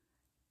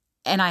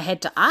 And I had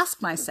to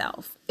ask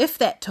myself, if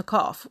that took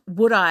off,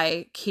 would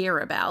I care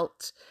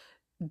about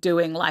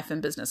doing life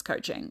and business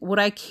coaching? Would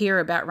I care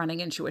about running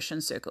intuition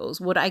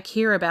circles? Would I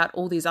care about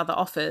all these other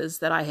offers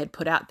that I had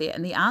put out there?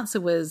 And the answer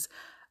was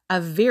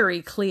a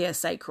very clear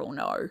sacral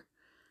no. It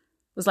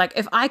was like,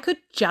 if I could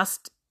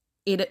just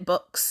edit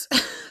books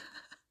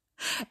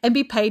and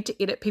be paid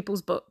to edit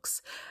people's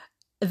books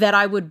that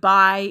I would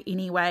buy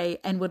anyway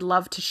and would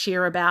love to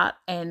share about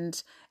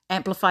and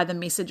amplify the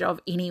message of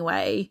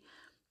anyway,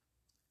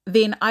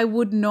 then I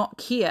would not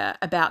care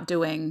about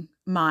doing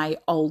my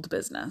old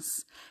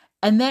business.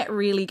 And that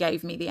really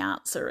gave me the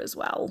answer as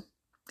well.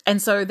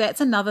 And so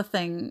that's another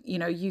thing,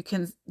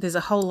 there's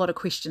a whole lot of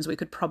questions we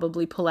could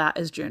probably pull out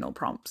as journal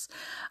prompts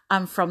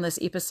from this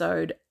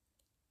episode,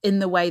 in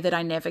the way that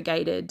I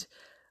navigated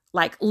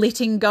like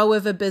letting go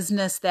of a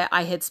business that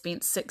I had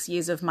spent 6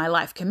 years of my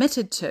life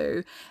committed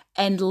to,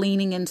 and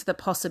leaning into the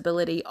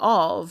possibility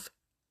of,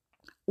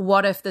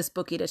 what if this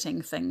book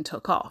editing thing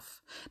took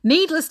off?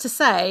 Needless to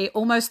say,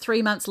 almost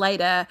 3 months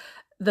later,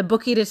 the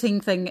book editing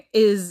thing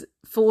is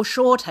for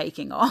sure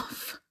taking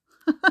off.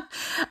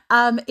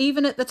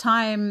 Even at the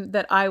time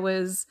that I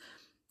was,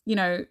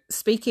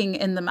 speaking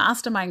in the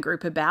mastermind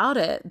group about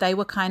it, they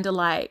were kind of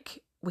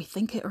like, we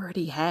think it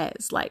already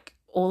has. Like,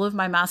 all of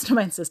my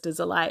mastermind sisters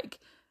are like,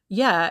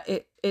 yeah,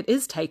 it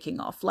is taking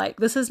off. Like,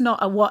 this is not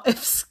a what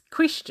ifs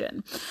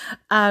question.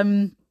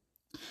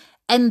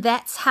 And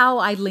that's how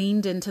I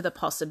leaned into the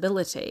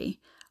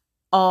possibility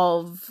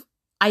of,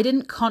 I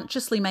didn't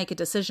consciously make a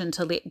decision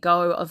to let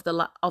go of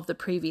the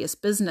previous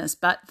business,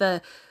 but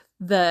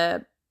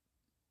the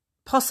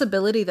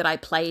possibility that I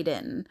played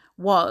in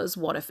was,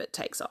 what if it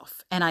takes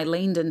off? And I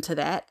leaned into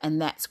that, and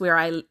that's where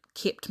I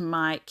kept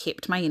my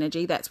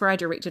energy. That's where I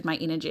directed my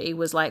energy,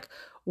 was like,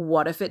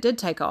 what if it did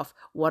take off?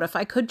 What if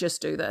I could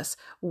just do this?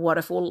 What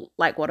if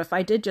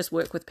I did just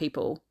work with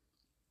people,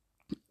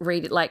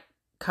 read it, like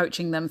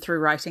coaching them through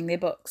writing their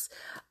books,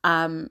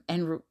 and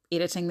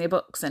editing their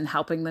books, and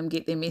helping them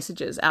get their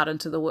messages out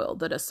into the world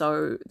that's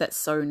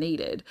so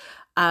needed.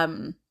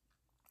 And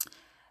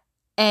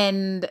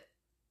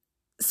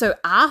so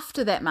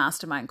after that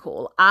mastermind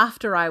call,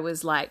 after I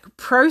was like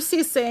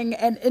processing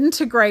and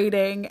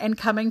integrating and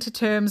coming to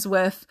terms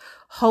with,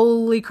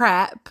 holy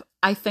crap,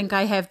 I think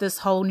I have this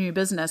whole new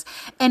business.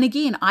 And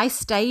again, I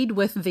stayed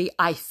with the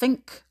I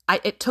think.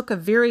 It took a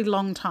very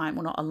long time,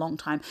 well, not a long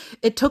time.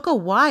 It took a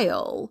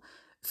while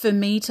for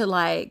me to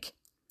like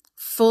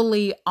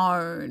fully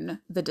own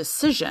the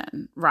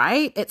decision,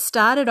 right? It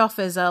started off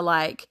as a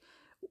like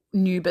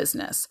new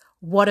business.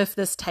 What if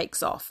this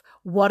takes off?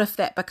 What if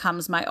that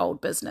becomes my old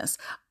business?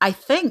 I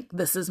think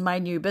this is my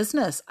new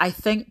business. I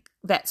think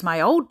that's my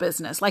old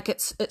business. Like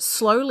it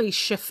slowly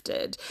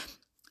shifted.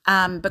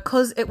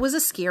 Because it was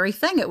a scary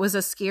thing. It was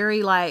a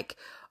scary, like,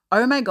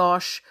 oh my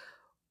gosh,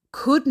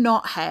 would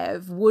not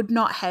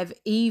have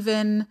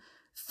even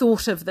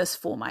thought of this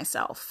for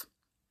myself.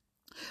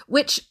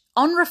 Which,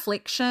 on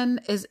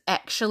reflection, is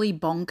actually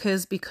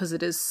bonkers, because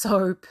it is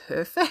so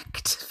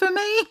perfect for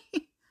me.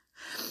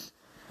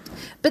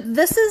 But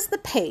this is the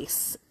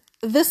piece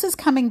this is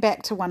coming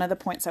back to one of the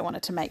points I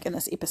wanted to make in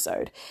this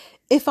episode.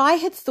 If I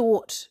had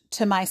thought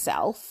to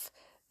myself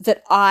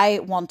that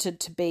I wanted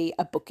to be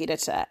a book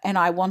editor and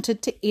I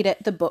wanted to edit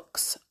the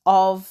books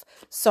of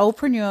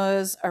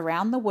soulpreneurs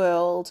around the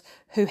world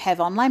who have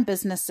online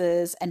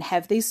businesses and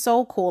have these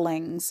soul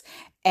callings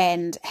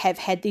and have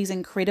had these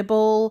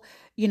incredible,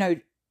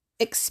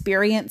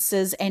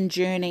 experiences and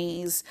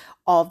journeys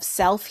of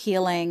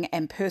self-healing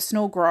and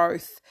personal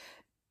growth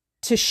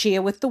to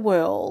share with the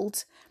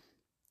world,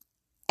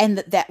 and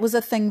that was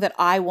a thing that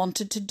I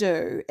wanted to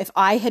do, if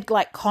I had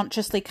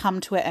consciously come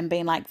to it and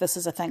been like, this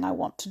is a thing I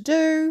want to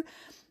do,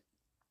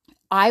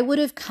 I would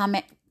have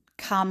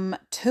come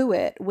to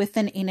it with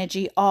an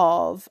energy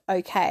of,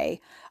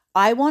 okay,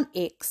 I want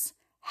X,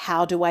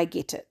 how do I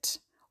get it?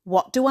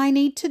 What do I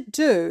need to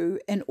do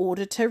in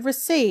order to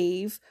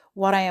receive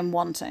what I am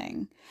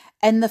wanting?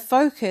 And the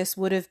focus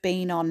would have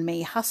been on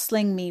me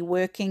hustling, me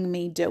working,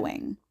 me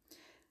doing.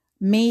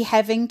 Me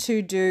having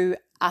to do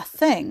a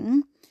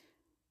thing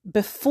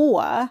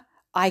before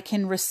I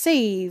can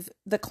receive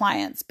the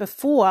clients,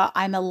 before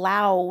I'm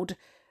allowed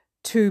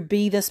to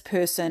be this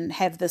person,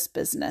 have this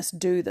business,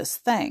 do this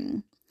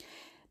thing.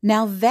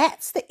 Now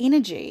that's the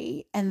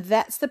energy and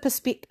that's the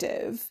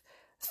perspective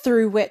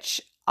through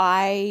which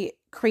I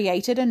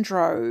created and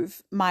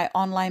drove my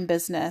online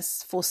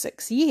business for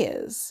 6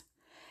 years.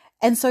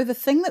 And so the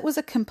thing that was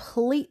a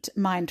complete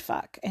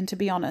mindfuck, and to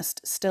be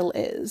honest, still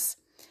is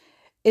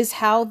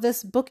how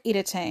this book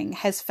editing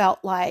has felt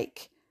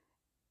like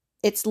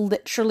it's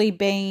literally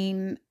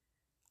been,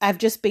 I've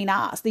just been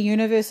asked. The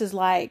universe is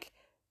like,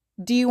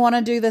 do you want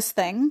to do this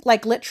thing?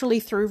 Like literally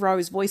through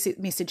Rose voice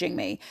messaging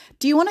me.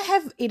 Do you want to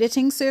have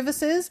editing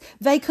services?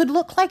 They could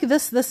look like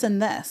this, this,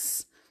 and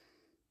this.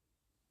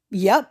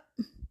 Yep.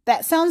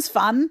 That sounds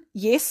fun.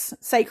 Yes.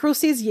 Sacral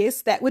says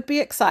yes. That would be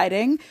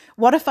exciting.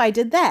 What if I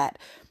did that?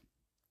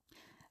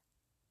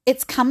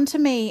 It's come to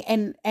me,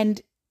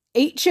 and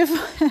each of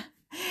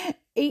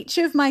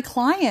my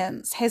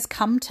clients has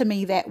come to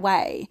me that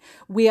way,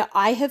 where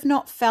I have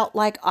not felt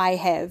like I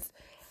have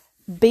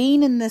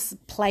been in this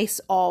place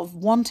of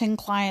wanting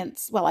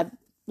clients. Well,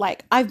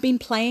 I've been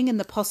playing in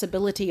the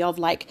possibility of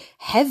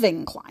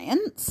having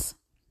clients.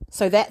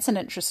 So that's an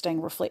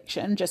interesting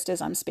reflection, just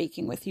as I'm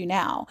speaking with you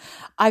now.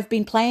 I've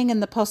been playing in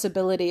the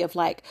possibility of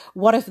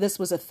what if this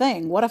was a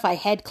thing? What if I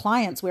had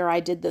clients where I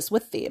did this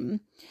with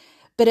them?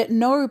 But at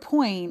no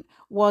point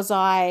was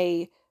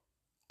I,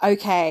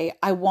 okay,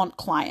 I want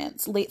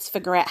clients. Let's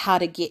figure out how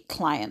to get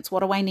clients. What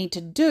do I need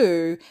to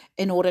do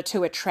in order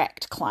to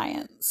attract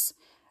clients?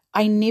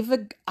 I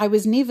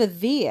was never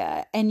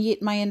there. And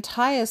yet my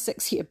entire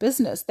 6-year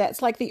business, that's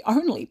the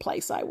only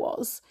place I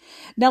was.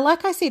 Now,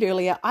 like I said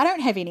earlier, I don't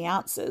have any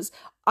answers.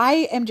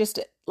 I am just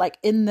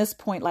in this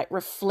point,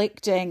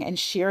 reflecting and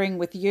sharing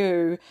with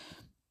you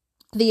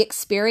the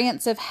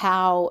experience of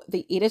how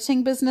the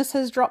editing business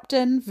has dropped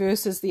in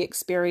versus the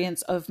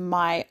experience of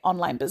my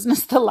online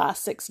business the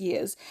last 6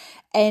 years.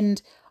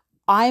 And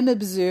I'm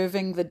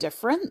observing the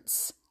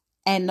difference,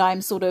 and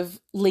I'm sort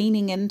of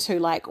leaning into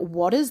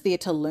what is there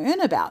to learn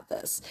about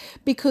this?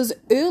 Because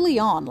early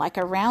on,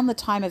 around the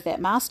time of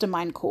that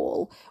mastermind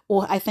call,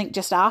 or I think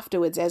just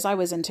afterwards, as I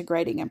was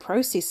integrating and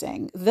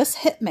processing, this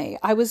hit me.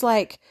 I was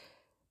like,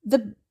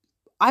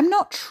 I'm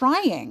not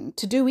trying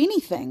to do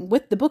anything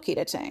with the book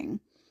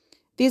editing.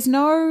 There's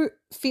no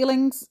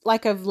feelings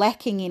of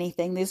lacking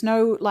anything. There's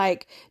no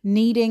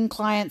needing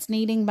clients,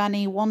 needing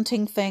money,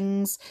 wanting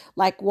things.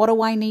 What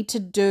do I need to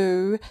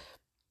do?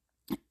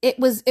 It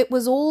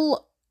was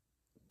all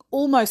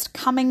almost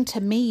coming to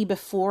me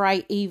before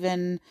I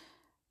even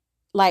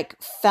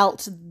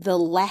felt the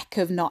lack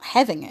of not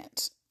having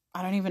it.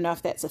 I don't even know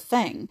if that's a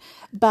thing,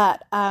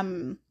 but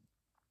I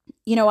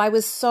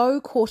was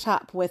so caught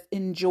up with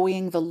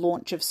enjoying the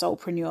launch of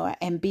Soulpreneur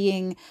and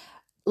being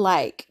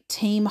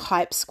team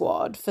hype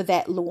squad for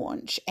that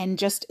launch and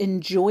just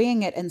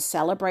enjoying it and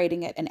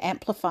celebrating it and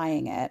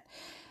amplifying it,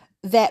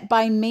 that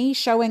by me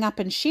showing up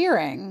and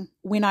sharing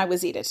when I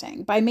was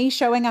editing, by me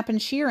showing up and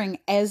sharing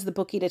as the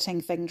book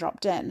editing thing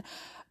dropped in,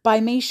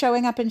 by me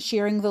showing up and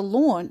sharing the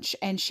launch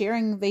and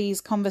sharing these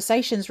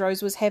conversations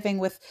Rose was having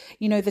with,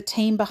 the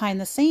team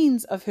behind the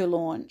scenes of her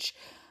launch,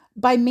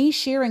 by me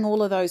sharing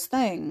all of those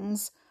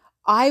things,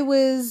 I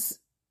was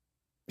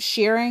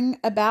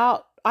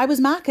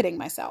marketing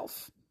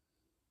myself.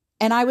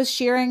 And I was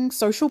sharing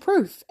social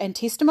proof and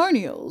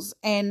testimonials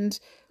and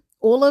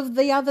all of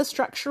the other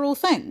structural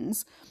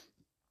things.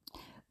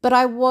 But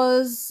I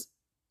was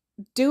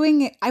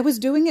doing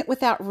it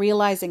without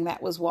realizing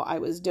that was what I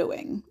was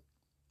doing.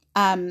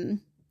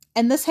 And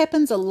this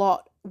happens a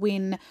lot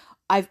when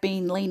I've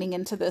been leaning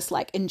into this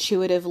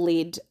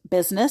intuitive-led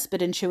business,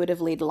 but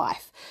intuitive-led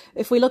life.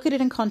 If we look at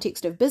it in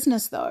context of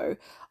business though,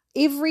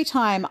 every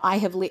time I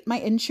have let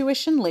my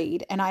intuition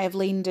lead and I have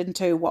leaned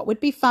into what would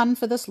be fun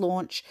for this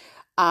launch,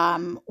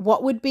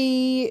 what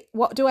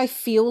do I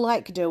feel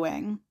like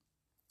doing,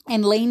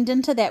 and leaned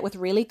into that with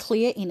really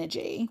clear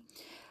energy,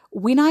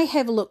 when I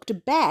have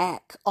looked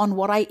back on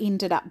what I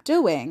ended up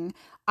doing,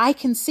 I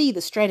can see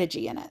the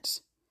strategy in it.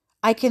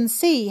 I can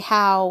see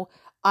how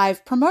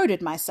I've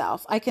promoted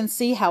myself. I can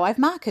see how I've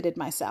marketed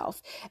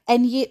myself.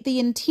 And yet the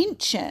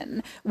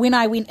intention when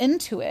I went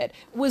into it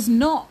was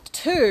not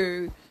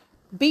to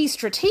be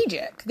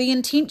strategic. The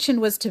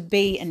intention was to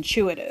be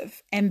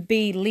intuitive and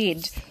be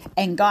led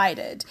and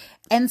guided.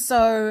 And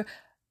so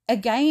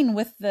again,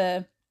 with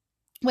the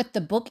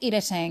book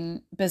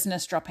editing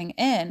business dropping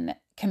in,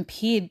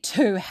 compared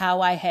to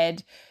how I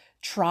had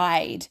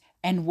tried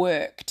and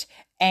worked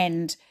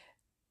and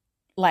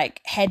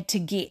like had to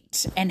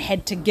get and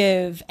had to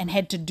give and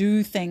had to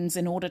do things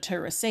in order to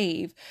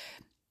receive,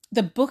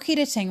 the book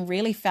editing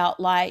really felt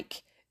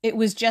like it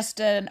was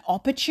just an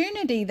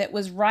opportunity that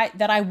was right,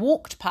 that I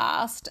walked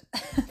past,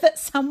 that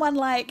someone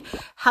like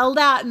held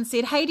out and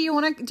said, hey, do you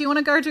want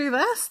to go do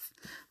this?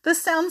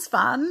 This sounds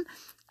fun.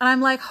 And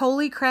I'm like,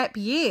 holy crap,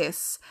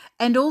 yes.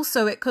 And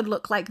also it could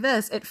look like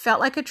this. It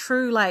felt like a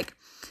true like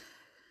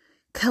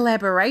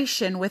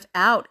collaboration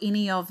without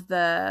any of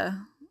that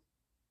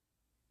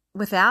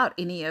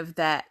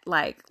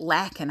like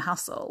lack and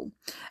hustle.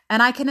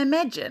 And I can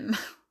imagine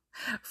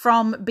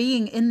from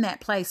being in that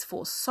place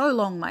for so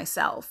long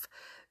myself,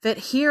 that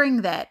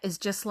hearing that is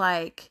just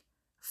like,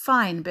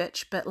 fine,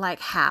 bitch, but like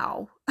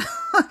how?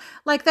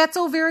 Like, that's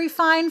all very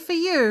fine for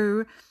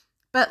you,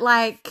 but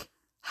like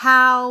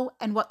how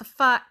and what the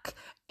fuck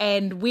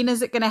and when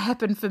is it going to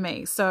happen for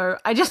me? So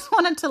I just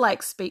wanted to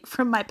like speak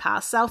from my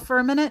past self for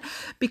a minute,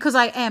 because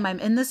I'm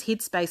in this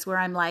headspace where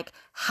I'm like,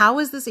 how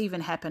is this even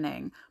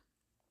happening?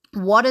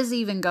 What is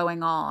even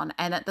going on?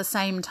 And at the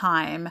same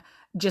time,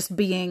 just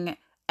being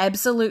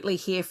absolutely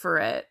here for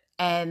it.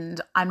 And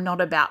I'm not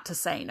about to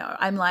say no.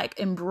 I'm like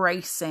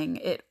embracing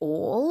it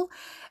all.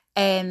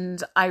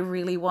 And I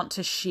really want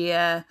to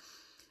share.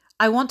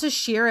 I want to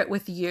share it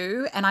with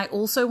you. And I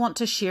also want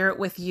to share it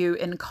with you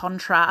in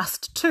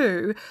contrast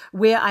to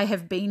where I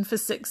have been for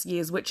 6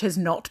 years, which has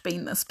not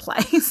been this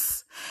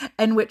place.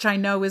 And which I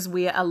know is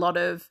where a lot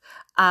of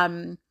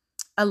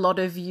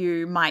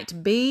you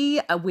might be,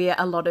 where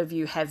a lot of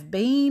you have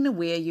been,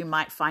 where you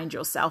might find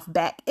yourself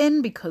back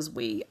in, because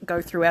we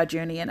go through our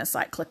journey in a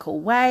cyclical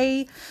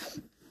way.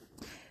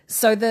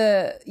 So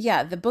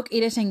the book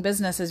editing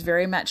business is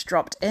very much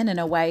dropped in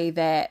a way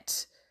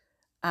that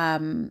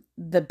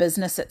the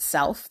business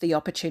itself, the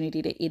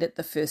opportunity to edit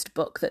the first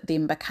book that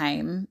then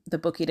became the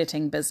book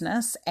editing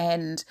business,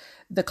 and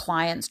the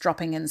clients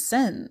dropping in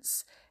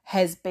since,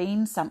 has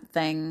been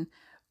something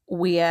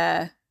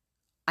where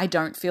I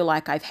don't feel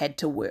like I've had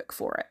to work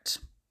for it.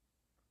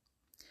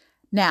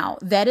 Now,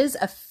 that is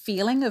a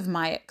feeling of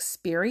my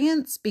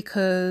experience,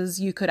 because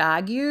you could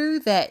argue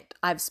that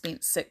I've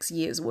spent 6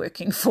 years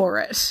working for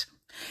it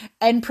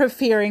and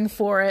preparing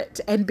for it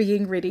and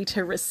being ready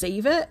to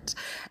receive it.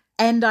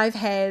 And I've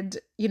had,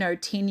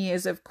 10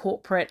 years of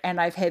corporate, and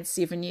I've had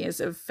 7 years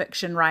of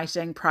fiction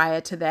writing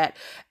prior to that.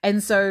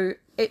 And so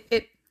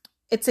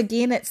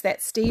it's that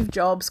Steve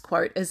Jobs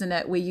quote, isn't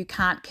it? Where you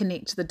can't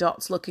connect the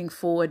dots looking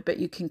forward, but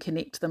you can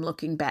connect them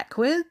looking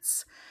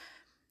backwards.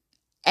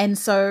 And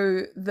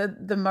so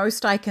the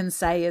most I can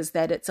say is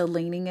that it's a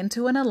leaning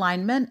into an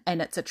alignment, and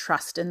it's a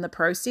trust in the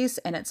process,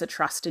 and it's a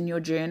trust in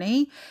your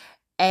journey.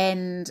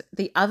 And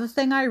the other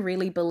thing I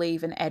really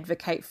believe and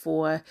advocate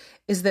for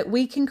is that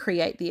we can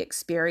create the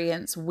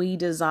experience we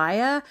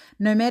desire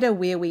no matter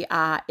where we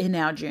are in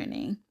our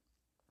journey.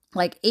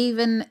 Like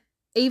even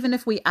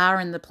if we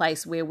are in the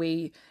place where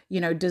we,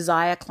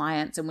 desire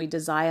clients and we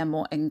desire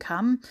more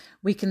income,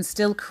 we can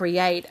still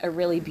create a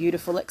really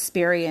beautiful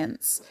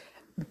experience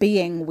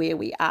being where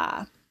we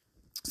are.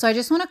 So I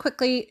just want to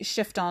quickly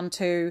shift on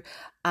to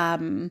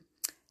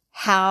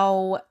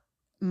how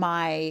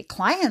my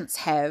clients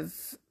have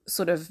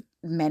sort of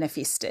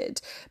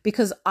manifested,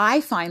 because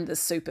I find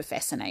this super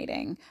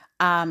fascinating.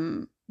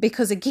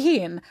 Because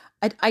again,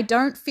 I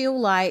don't feel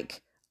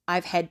like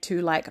I've had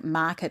to like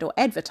market or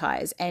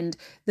advertise. And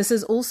this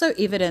is also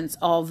evidence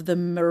of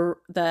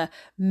the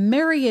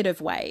myriad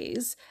of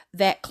ways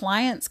that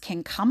clients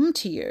can come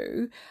to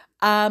you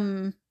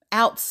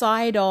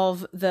outside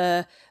of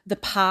the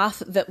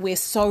path that we're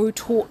so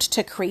taught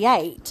to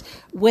create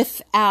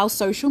with our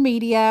social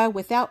media,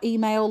 with our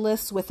email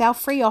lists, with our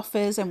free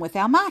offers, and with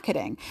our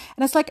marketing.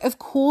 And it's like, of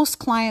course,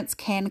 clients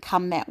can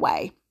come that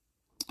way.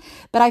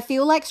 But I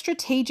feel like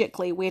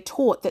strategically we're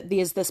taught that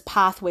there's this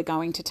path we're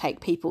going to take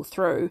people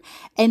through.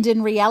 And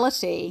in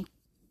reality,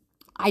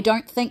 I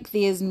don't think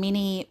there's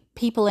many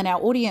people in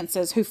our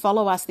audiences who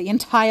follow us the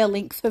entire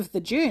length of the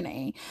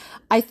journey.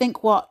 I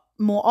think what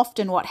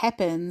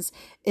happens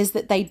is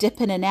that they dip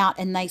in and out,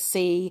 and they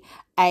see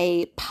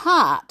a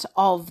part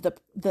of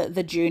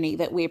the journey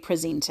that we're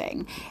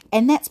presenting.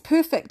 And that's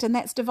perfect, and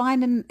that's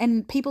divine,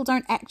 and people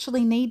don't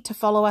actually need to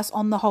follow us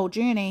on the whole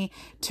journey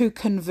to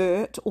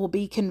convert or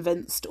be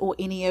convinced, or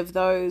any of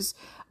those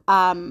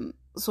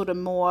sort of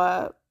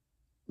more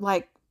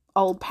like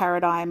old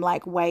paradigm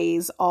like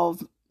ways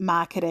of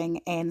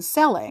marketing and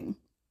selling.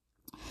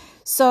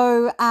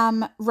 So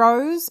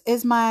Rose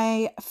is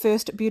my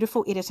first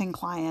beautiful editing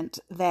client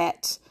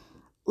that,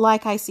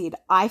 like I said,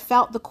 I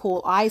felt the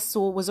call I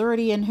saw, was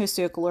already in her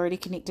circle, already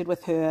connected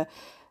with her,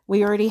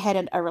 We already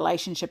had a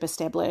relationship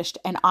established,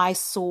 and I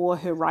saw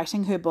her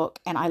writing her book,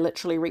 and I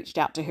literally reached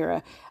out to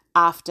her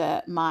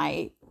after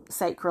my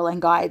sacral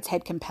and guides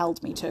had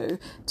compelled me to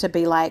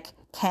be like,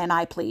 can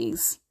I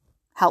please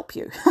help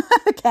you?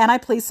 Can I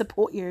please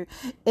support you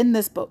in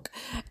this book?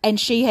 And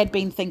she had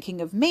been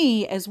thinking of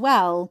me as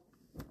well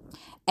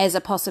as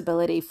a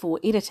possibility for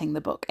editing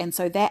the book. And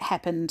so that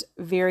happened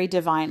very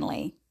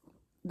divinely.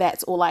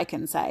 That's all I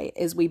can say,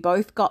 is we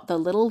both got the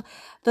little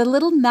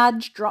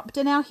nudge dropped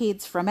in our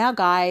heads from our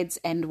guides,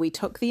 and we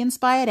took the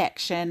inspired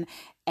action,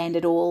 and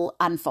it all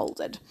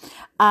unfolded.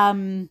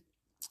 Another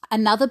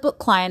book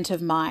client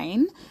of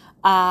mine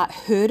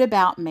heard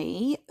about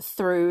me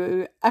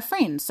through a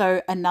friend.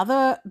 So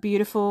another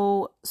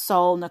beautiful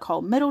soul,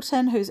 Nicole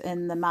Middleton, who's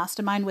in the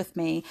mastermind with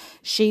me,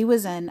 she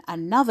was in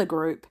another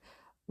group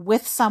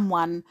with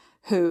someone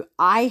who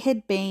I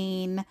had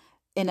been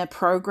in a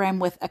program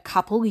with a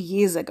couple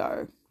years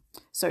ago.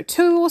 So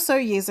 2 or so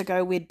years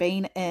ago, we'd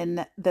been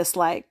in this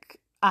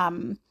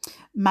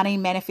money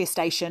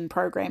manifestation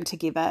program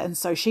together. And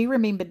so she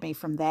remembered me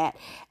from that.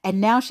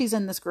 And now she's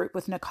in this group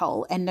with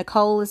Nicole. And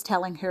Nicole is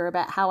telling her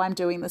about how I'm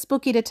doing this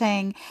book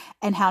editing,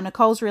 and how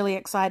Nicole's really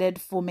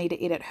excited for me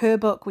to edit her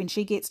book when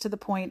she gets to the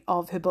point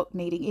of her book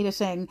needing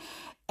editing.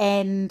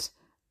 And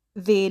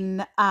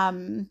then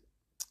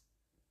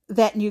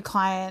that new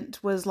client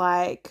was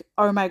like,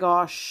 oh my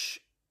gosh,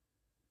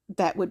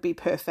 that would be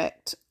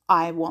perfect.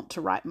 I want to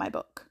write my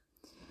book.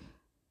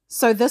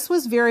 So this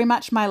was very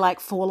much my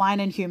 4-line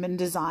in human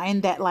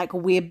design, that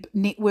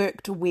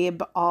networked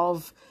web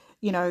of,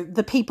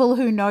 the people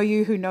who know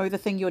you, who know the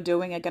thing you're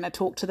doing, are going to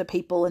talk to the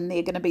people, and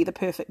they're going to be the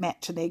perfect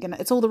match, and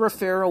it's all the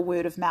referral,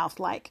 word of mouth,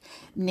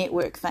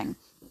 network thing.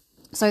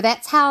 So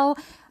that's how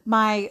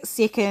my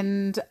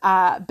second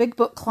big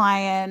book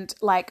client,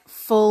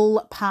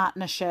 full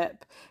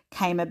partnership,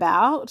 came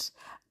about.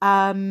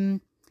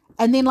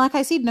 And then, like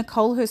I said,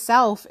 Nicole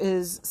herself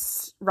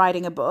is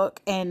writing a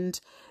book, and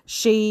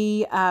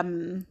she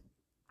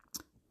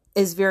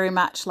is very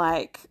much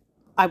like,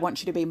 I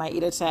want you to be my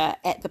editor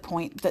at the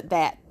point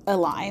that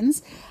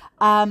aligns.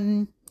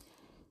 And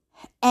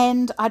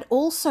I'd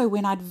also,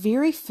 when I'd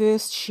very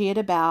first shared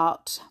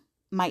about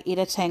my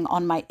editing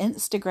on my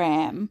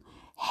Instagram,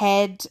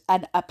 had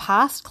a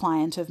past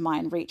client of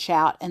mine reach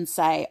out and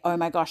say, oh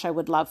my gosh, I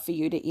would love for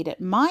you to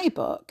edit my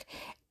book.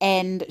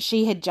 And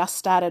she had just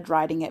started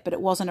writing it, but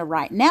it wasn't a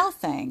right now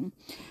thing.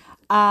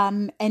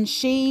 And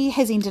she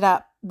has ended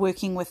up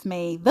working with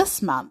me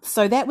this month.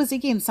 So that was,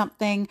 again,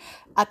 something,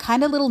 a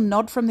kind of little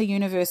nod from the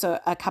universe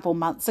a couple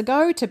months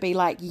ago to be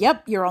like,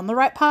 yep, you're on the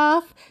right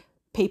path.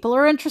 People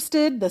are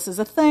interested. This is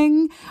a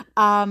thing.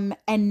 And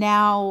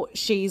now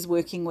she's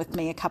working with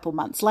me a couple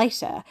months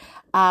later.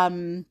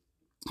 And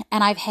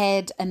I've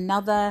had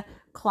another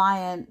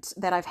client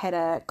that I've had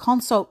a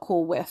consult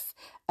call with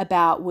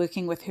about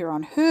working with her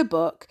on her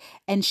book.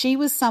 And she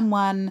was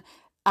someone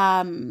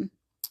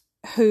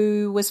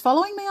who was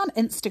following me on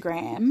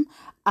Instagram.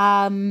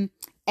 And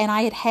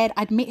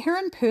I'd met her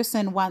in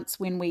person once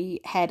when we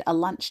had a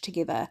lunch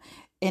together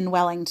in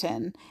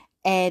Wellington.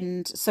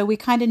 And so we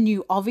kind of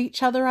knew of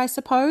each other, I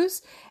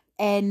suppose.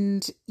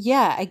 And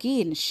yeah,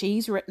 again,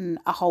 she's written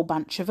a whole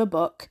bunch of a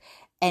book,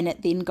 and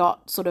it then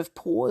got sort of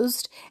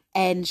paused,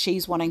 and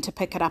she's wanting to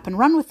pick it up and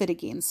run with it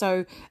again.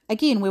 So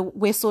again,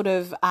 we're sort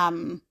of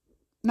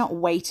not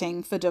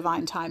waiting for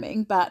divine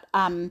timing, but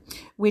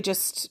we're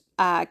just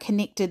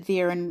connected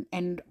there,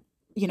 and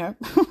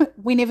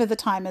whenever the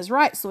time is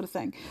right, sort of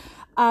thing.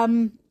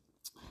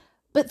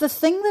 But the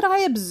thing that I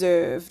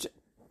observed,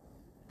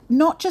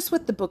 not just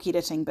with the book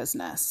editing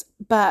business,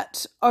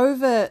 but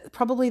over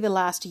probably the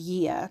last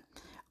year,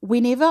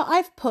 whenever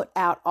I've put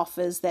out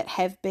offers that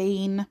have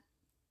been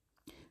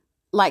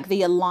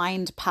the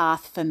aligned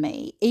path for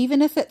me,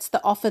 even if it's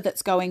the offer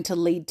that's going to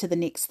lead to the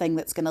next thing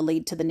that's going to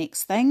lead to the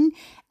next thing,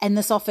 and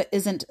this offer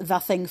isn't the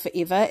thing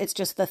forever, it's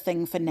just the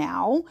thing for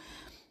now,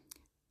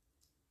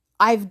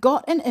 I've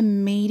got an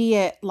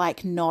immediate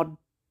nod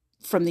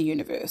from the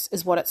universe,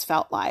 is what it's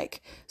felt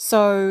like.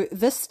 So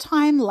this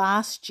time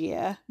last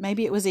year,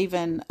 maybe it was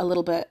even a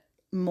little bit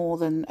more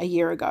than a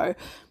year ago,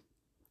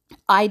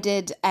 I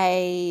did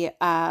a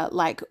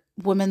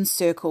women's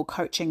circle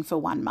coaching for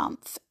 1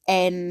 month,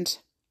 and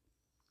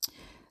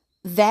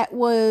that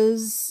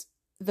was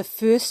the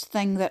first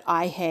thing that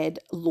I had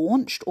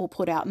launched or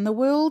put out in the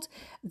world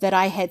that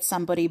I had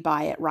somebody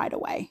buy it right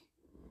away.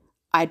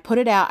 I'd put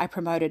it out, I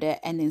promoted it,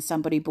 and then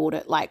somebody bought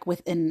it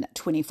within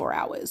 24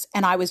 hours.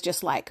 And I was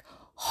just like,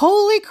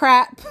 holy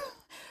crap,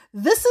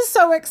 this is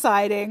so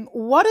exciting.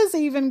 What is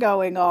even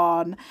going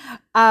on?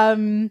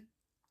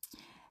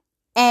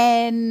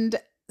 And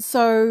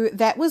so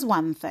that was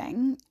one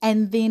thing.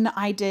 And then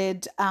I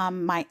did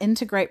my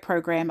Integrate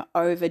program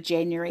over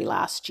January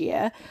last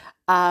year.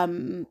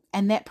 And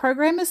that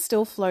program is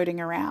still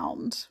floating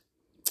around.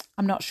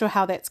 I'm not sure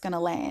how that's going to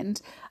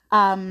land.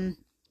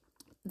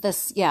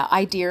 this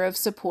idea of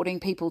supporting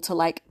people to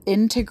like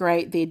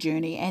integrate their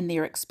journey and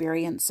their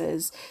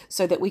experiences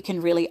so that we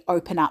can really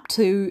open up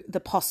to the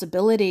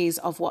possibilities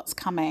of what's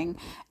coming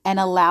and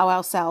allow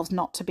ourselves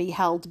not to be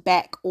held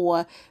back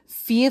or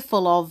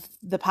fearful of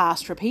the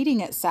past repeating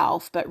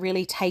itself, but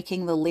really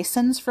taking the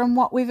lessons from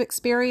what we've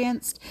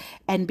experienced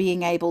and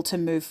being able to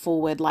move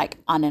forward like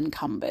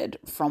unencumbered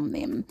from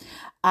them.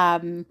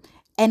 And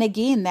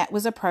again, that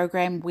was a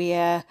program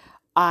where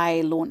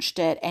I launched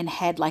it and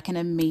had like an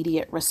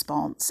immediate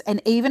response. And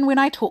even when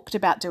I talked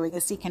about doing a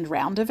second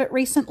round of it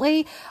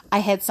recently, I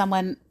had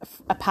someone,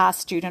 a past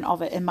student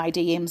of it, in my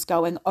DMs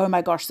going, "Oh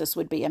my gosh, this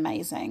would be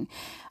amazing."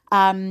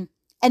 And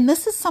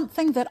this is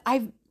something that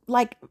I've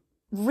like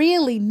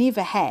really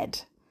never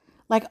had.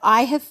 Like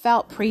I have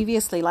felt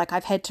previously like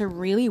I've had to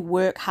really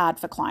work hard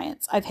for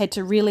clients. I've had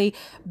to really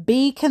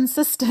be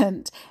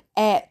consistent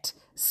at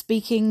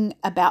speaking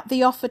about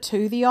the offer,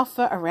 to the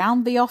offer,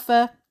 around the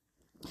offer.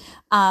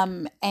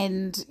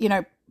 And, you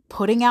know,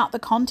 putting out the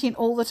content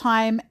all the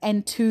time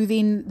and to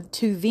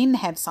then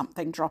have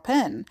something drop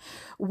in.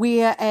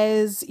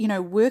 Whereas, you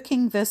know,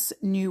 working this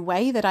new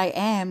way that I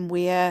am,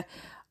 where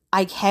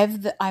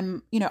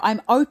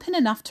I'm open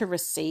enough to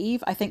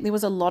receive. I think there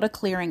was a lot of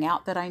clearing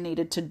out that I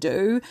needed to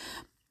do,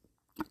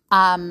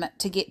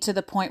 to get to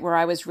the point where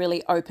I was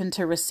really open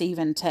to receive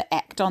and to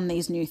act on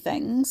these new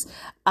things.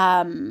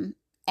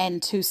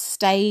 And to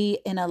stay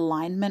in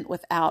alignment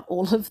without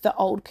all of the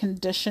old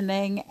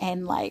conditioning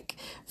and like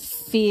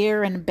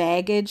fear and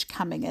baggage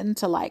coming in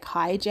to like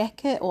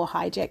hijack it or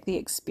hijack the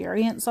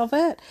experience of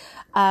it.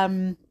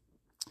 And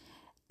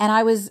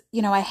I was,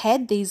 you know, I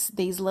had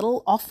these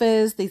little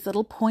offers, these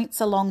little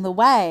points along the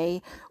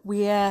way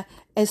where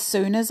as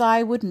soon as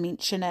I would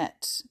mention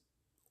it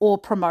or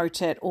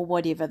promote it or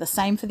whatever, the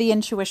same for the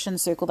Intuition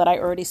Circle that I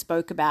already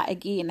spoke about,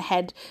 again,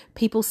 had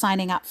people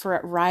signing up for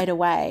it right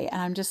away.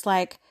 And I'm just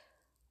like,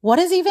 what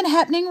is even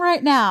happening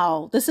right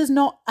now? This is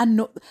not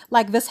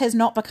this has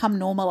not become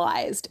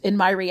normalized in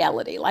my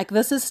reality. Like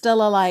this is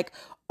still a like,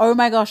 oh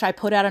my gosh, I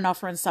put out an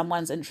offer and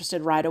someone's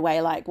interested right away.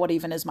 Like what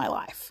even is my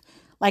life?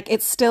 Like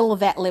it's still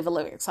that level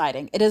of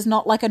exciting. It is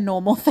not like a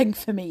normal thing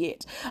for me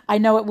yet. I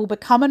know it will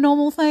become a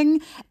normal thing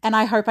and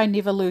I hope I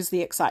never lose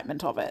the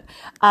excitement of it.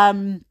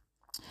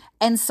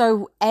 And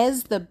so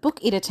as the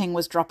book editing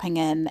was dropping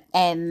in,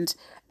 and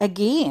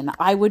again,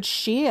 I would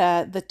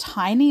share the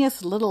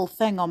tiniest little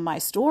thing on my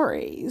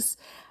stories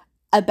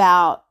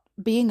about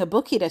being a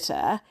book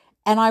editor,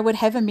 and I would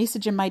have a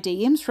message in my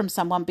DMs from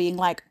someone being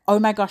like, "Oh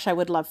my gosh, I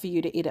would love for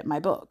you to edit my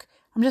book."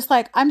 I'm just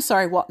like, I'm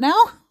sorry, what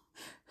now?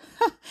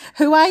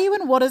 Who are you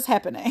and what is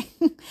happening?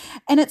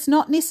 And it's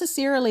not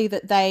necessarily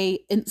that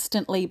they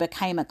instantly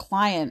became a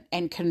client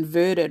and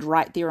converted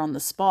right there on the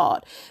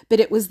spot, but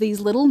it was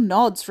these little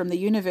nods from the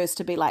universe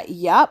to be like,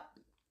 "Yep,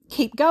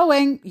 keep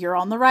going. You're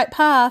on the right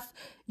path."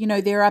 You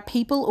know, there are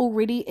people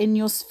already in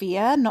your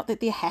sphere, not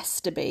that there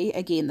has to be.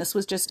 Again, this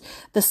was just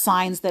the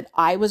signs that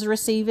I was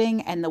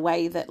receiving and the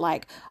way that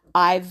like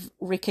I've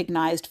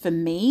recognized for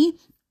me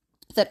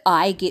that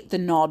I get the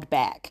nod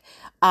back.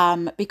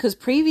 Because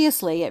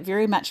previously it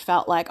very much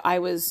felt like I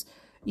was,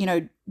 you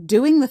know,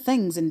 doing the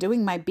things and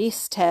doing my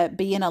best to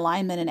be in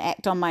alignment and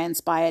act on my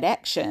inspired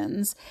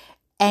actions.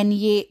 And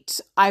yet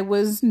I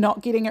was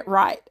not getting it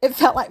right. It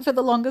felt like for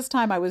the longest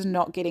time I was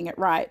not getting it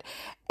right.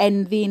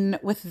 And then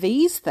with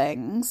these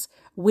things,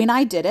 when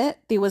I did it,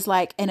 there was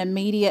like an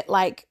immediate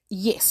like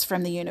yes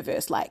from the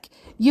universe. Like,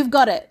 "You've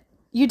got it.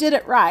 You did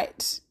it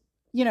right.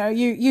 You know,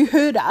 you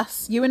heard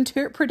us. You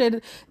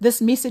interpreted this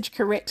message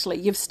correctly.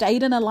 You've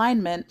stayed in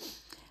alignment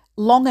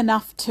long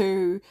enough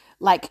to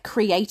like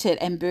create it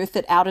and birth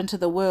it out into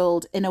the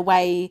world in a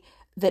way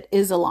that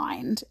is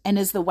aligned and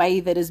is the way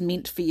that is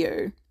meant for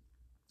you."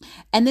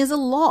 And there's a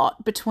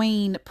lot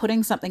between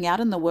putting something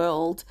out in the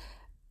world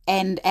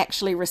and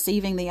actually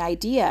receiving the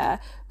idea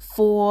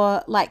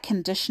for like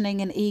conditioning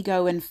and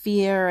ego and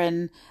fear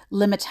and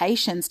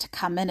limitations to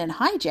come in and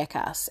hijack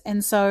us.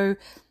 And so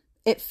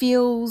it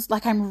feels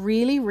like I'm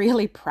really,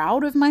 really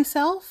proud of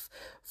myself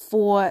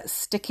for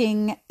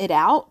sticking it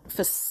out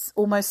for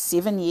almost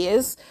 7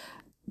 years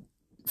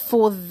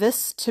for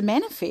this to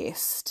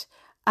manifest.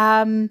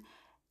 And,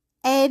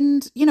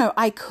 you know,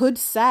 I could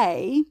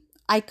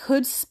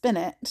spin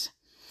it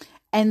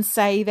and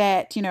say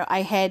that, you know,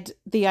 I had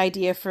the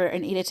idea for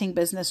an editing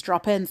business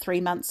drop in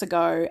 3 months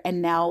ago,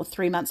 and now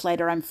 3 months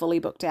later, I'm fully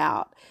booked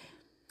out.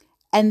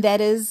 And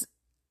that is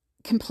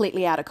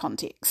completely out of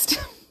context.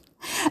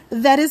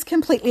 That is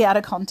completely out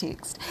of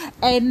context.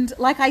 And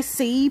like I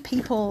see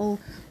people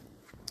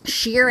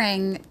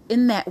sharing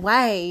in that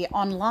way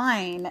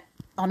online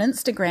on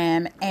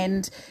Instagram,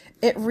 and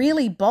it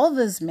really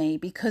bothers me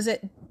because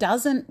it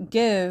doesn't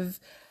give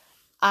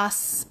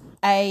us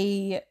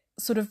a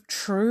sort of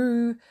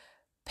true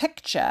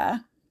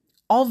picture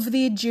of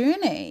their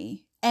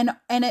journey, and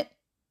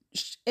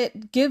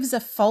it gives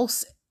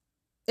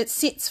it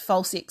sets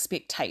false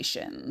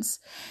expectations.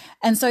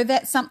 And so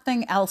that's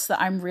something else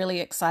that I'm really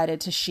excited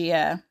to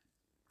share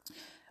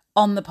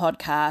on the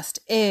podcast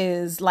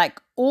is like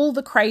all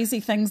the crazy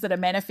things that are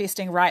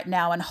manifesting right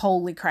now and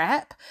holy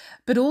crap,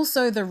 but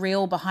also the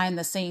real behind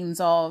the scenes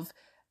of,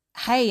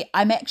 hey,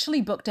 I'm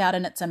actually booked out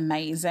and it's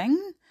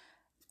amazing.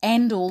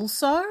 And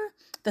also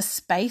the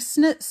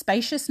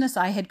spaciousness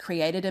I had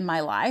created in my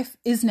life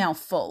is now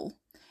full.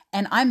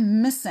 And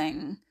I'm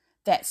missing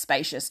that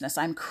spaciousness.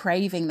 I'm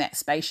craving that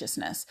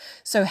spaciousness.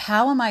 So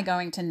how am I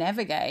going to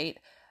navigate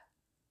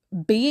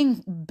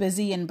being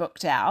busy and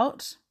booked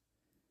out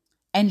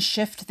and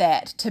shift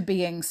that to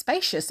being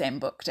spacious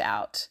and booked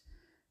out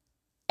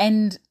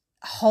and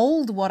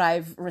hold what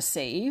I've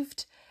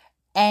received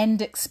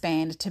and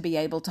expand to be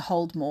able to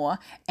hold more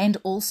and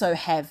also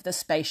have the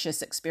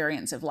spacious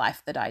experience of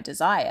life that I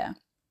desire,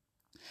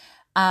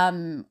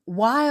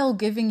 while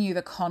giving you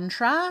the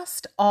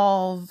contrast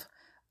of,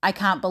 I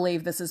can't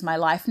believe this is my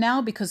life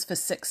now because for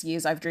 6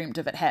 years I've dreamed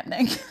of it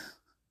happening.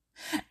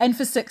 And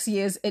for 6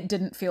 years it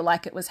didn't feel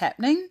like it was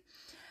happening.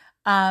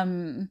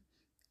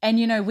 And,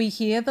 you know, we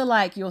hear the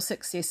like, your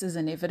success is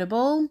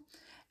inevitable.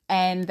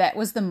 And that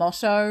was the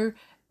motto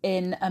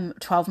in a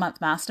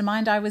 12-month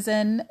mastermind I was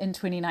in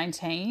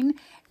 2019.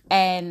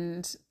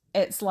 And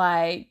it's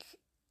like,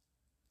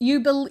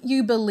 you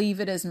believe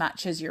it as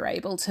much as you're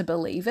able to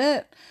believe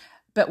it.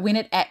 But when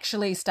it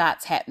actually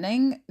starts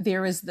happening,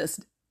 there is this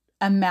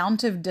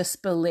amount of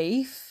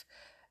disbelief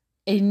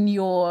in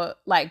your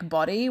like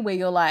body where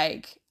you're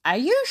like, are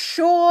you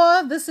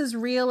sure this is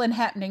real and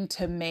happening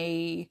to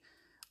me?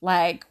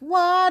 Like,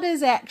 what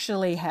is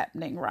actually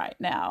happening right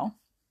now?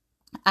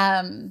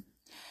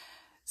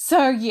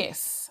 So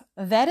yes,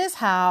 that is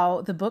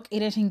how the book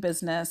editing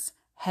business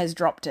has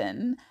dropped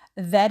in.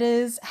 That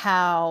is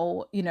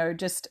how, you know,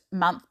 just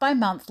month by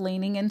month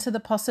leaning into the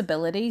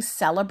possibility,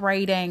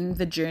 celebrating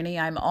the journey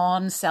I'm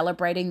on,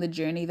 celebrating the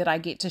journey that I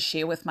get to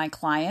share with my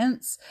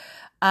clients,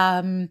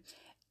 and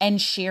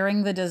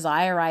sharing the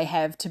desire I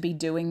have to be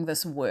doing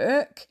this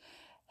work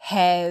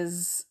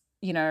has,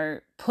 you know,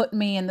 put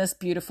me in this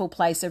beautiful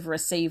place of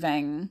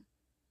receiving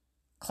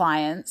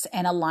clients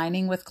and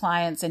aligning with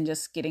clients and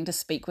just getting to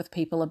speak with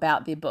people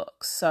about their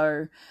books.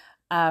 So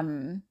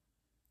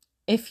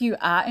if you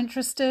are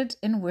interested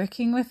in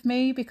working with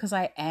me, because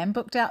I am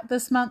booked out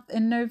this month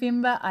in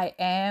November, I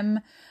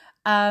am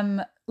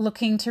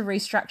looking to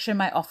restructure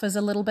my offers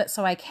a little bit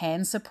so I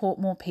can support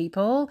more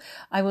people.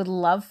 I would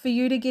love for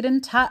you to get in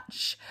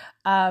touch.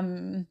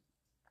 There'll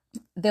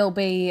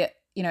be,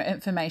 you know,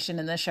 information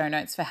in the show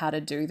notes for how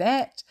to do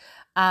that.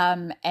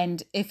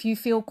 And if you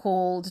feel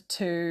called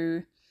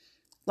to,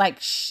 like,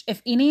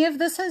 if any of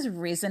this has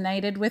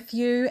resonated with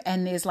you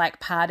and there's like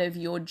part of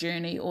your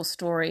journey or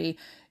story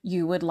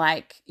you would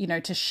like, you know,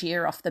 to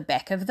share off the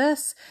back of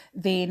this,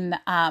 then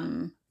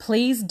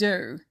please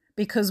do,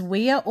 because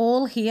we are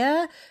all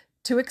here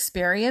to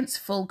experience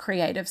full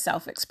creative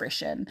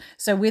self-expression.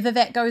 So whether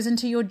that goes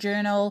into your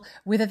journal,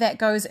 whether that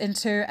goes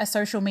into a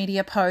social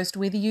media post,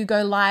 whether you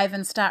go live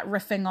and start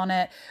riffing on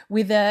it,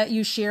 whether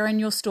you share in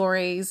your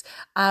stories,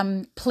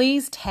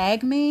 please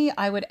tag me.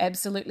 I would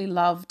absolutely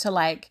love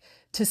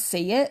to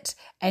see it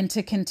and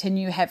to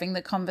continue having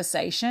the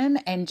conversation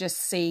and just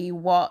see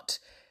what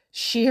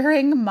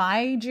sharing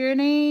my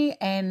journey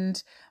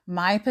and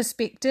my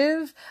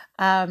perspective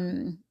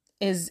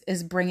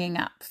is bringing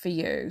up for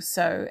you.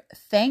 So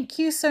thank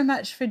you so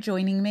much for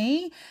joining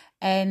me,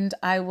 and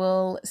I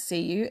will see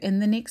you in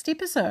the next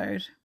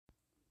episode.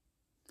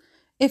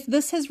 If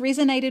this has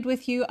resonated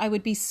with you, I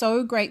would be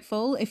so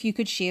grateful if you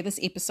could share this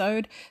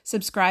episode,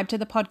 subscribe to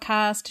the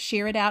podcast,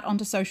 share it out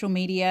onto social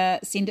media,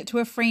 send it to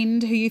a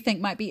friend who you think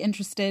might be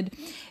interested.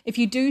 If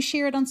you do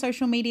share it on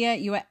social media,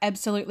 you are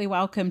absolutely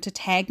welcome to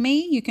tag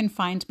me. You can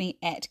find me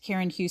at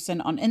Karen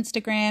Hewson on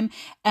Instagram,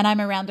 and I'm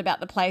around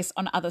about the place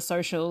on other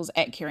socials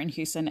at Karen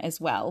Hewson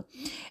as well.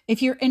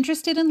 If you're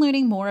interested in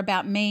learning more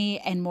about me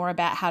and more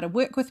about how to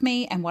work with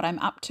me and what I'm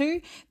up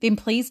to, then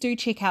please do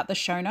check out the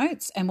show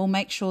notes, and we'll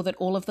make sure that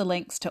all of the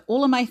links to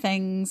all of my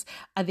things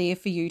are there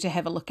for you to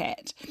have a look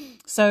at.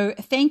 So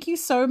thank you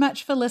so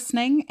much for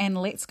listening, and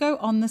let's go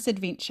on this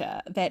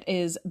adventure that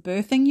is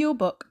Birthing Your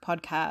Book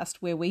podcast,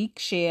 where we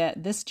share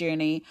this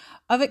journey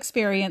of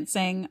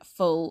experiencing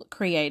full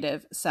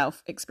creative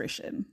self-expression.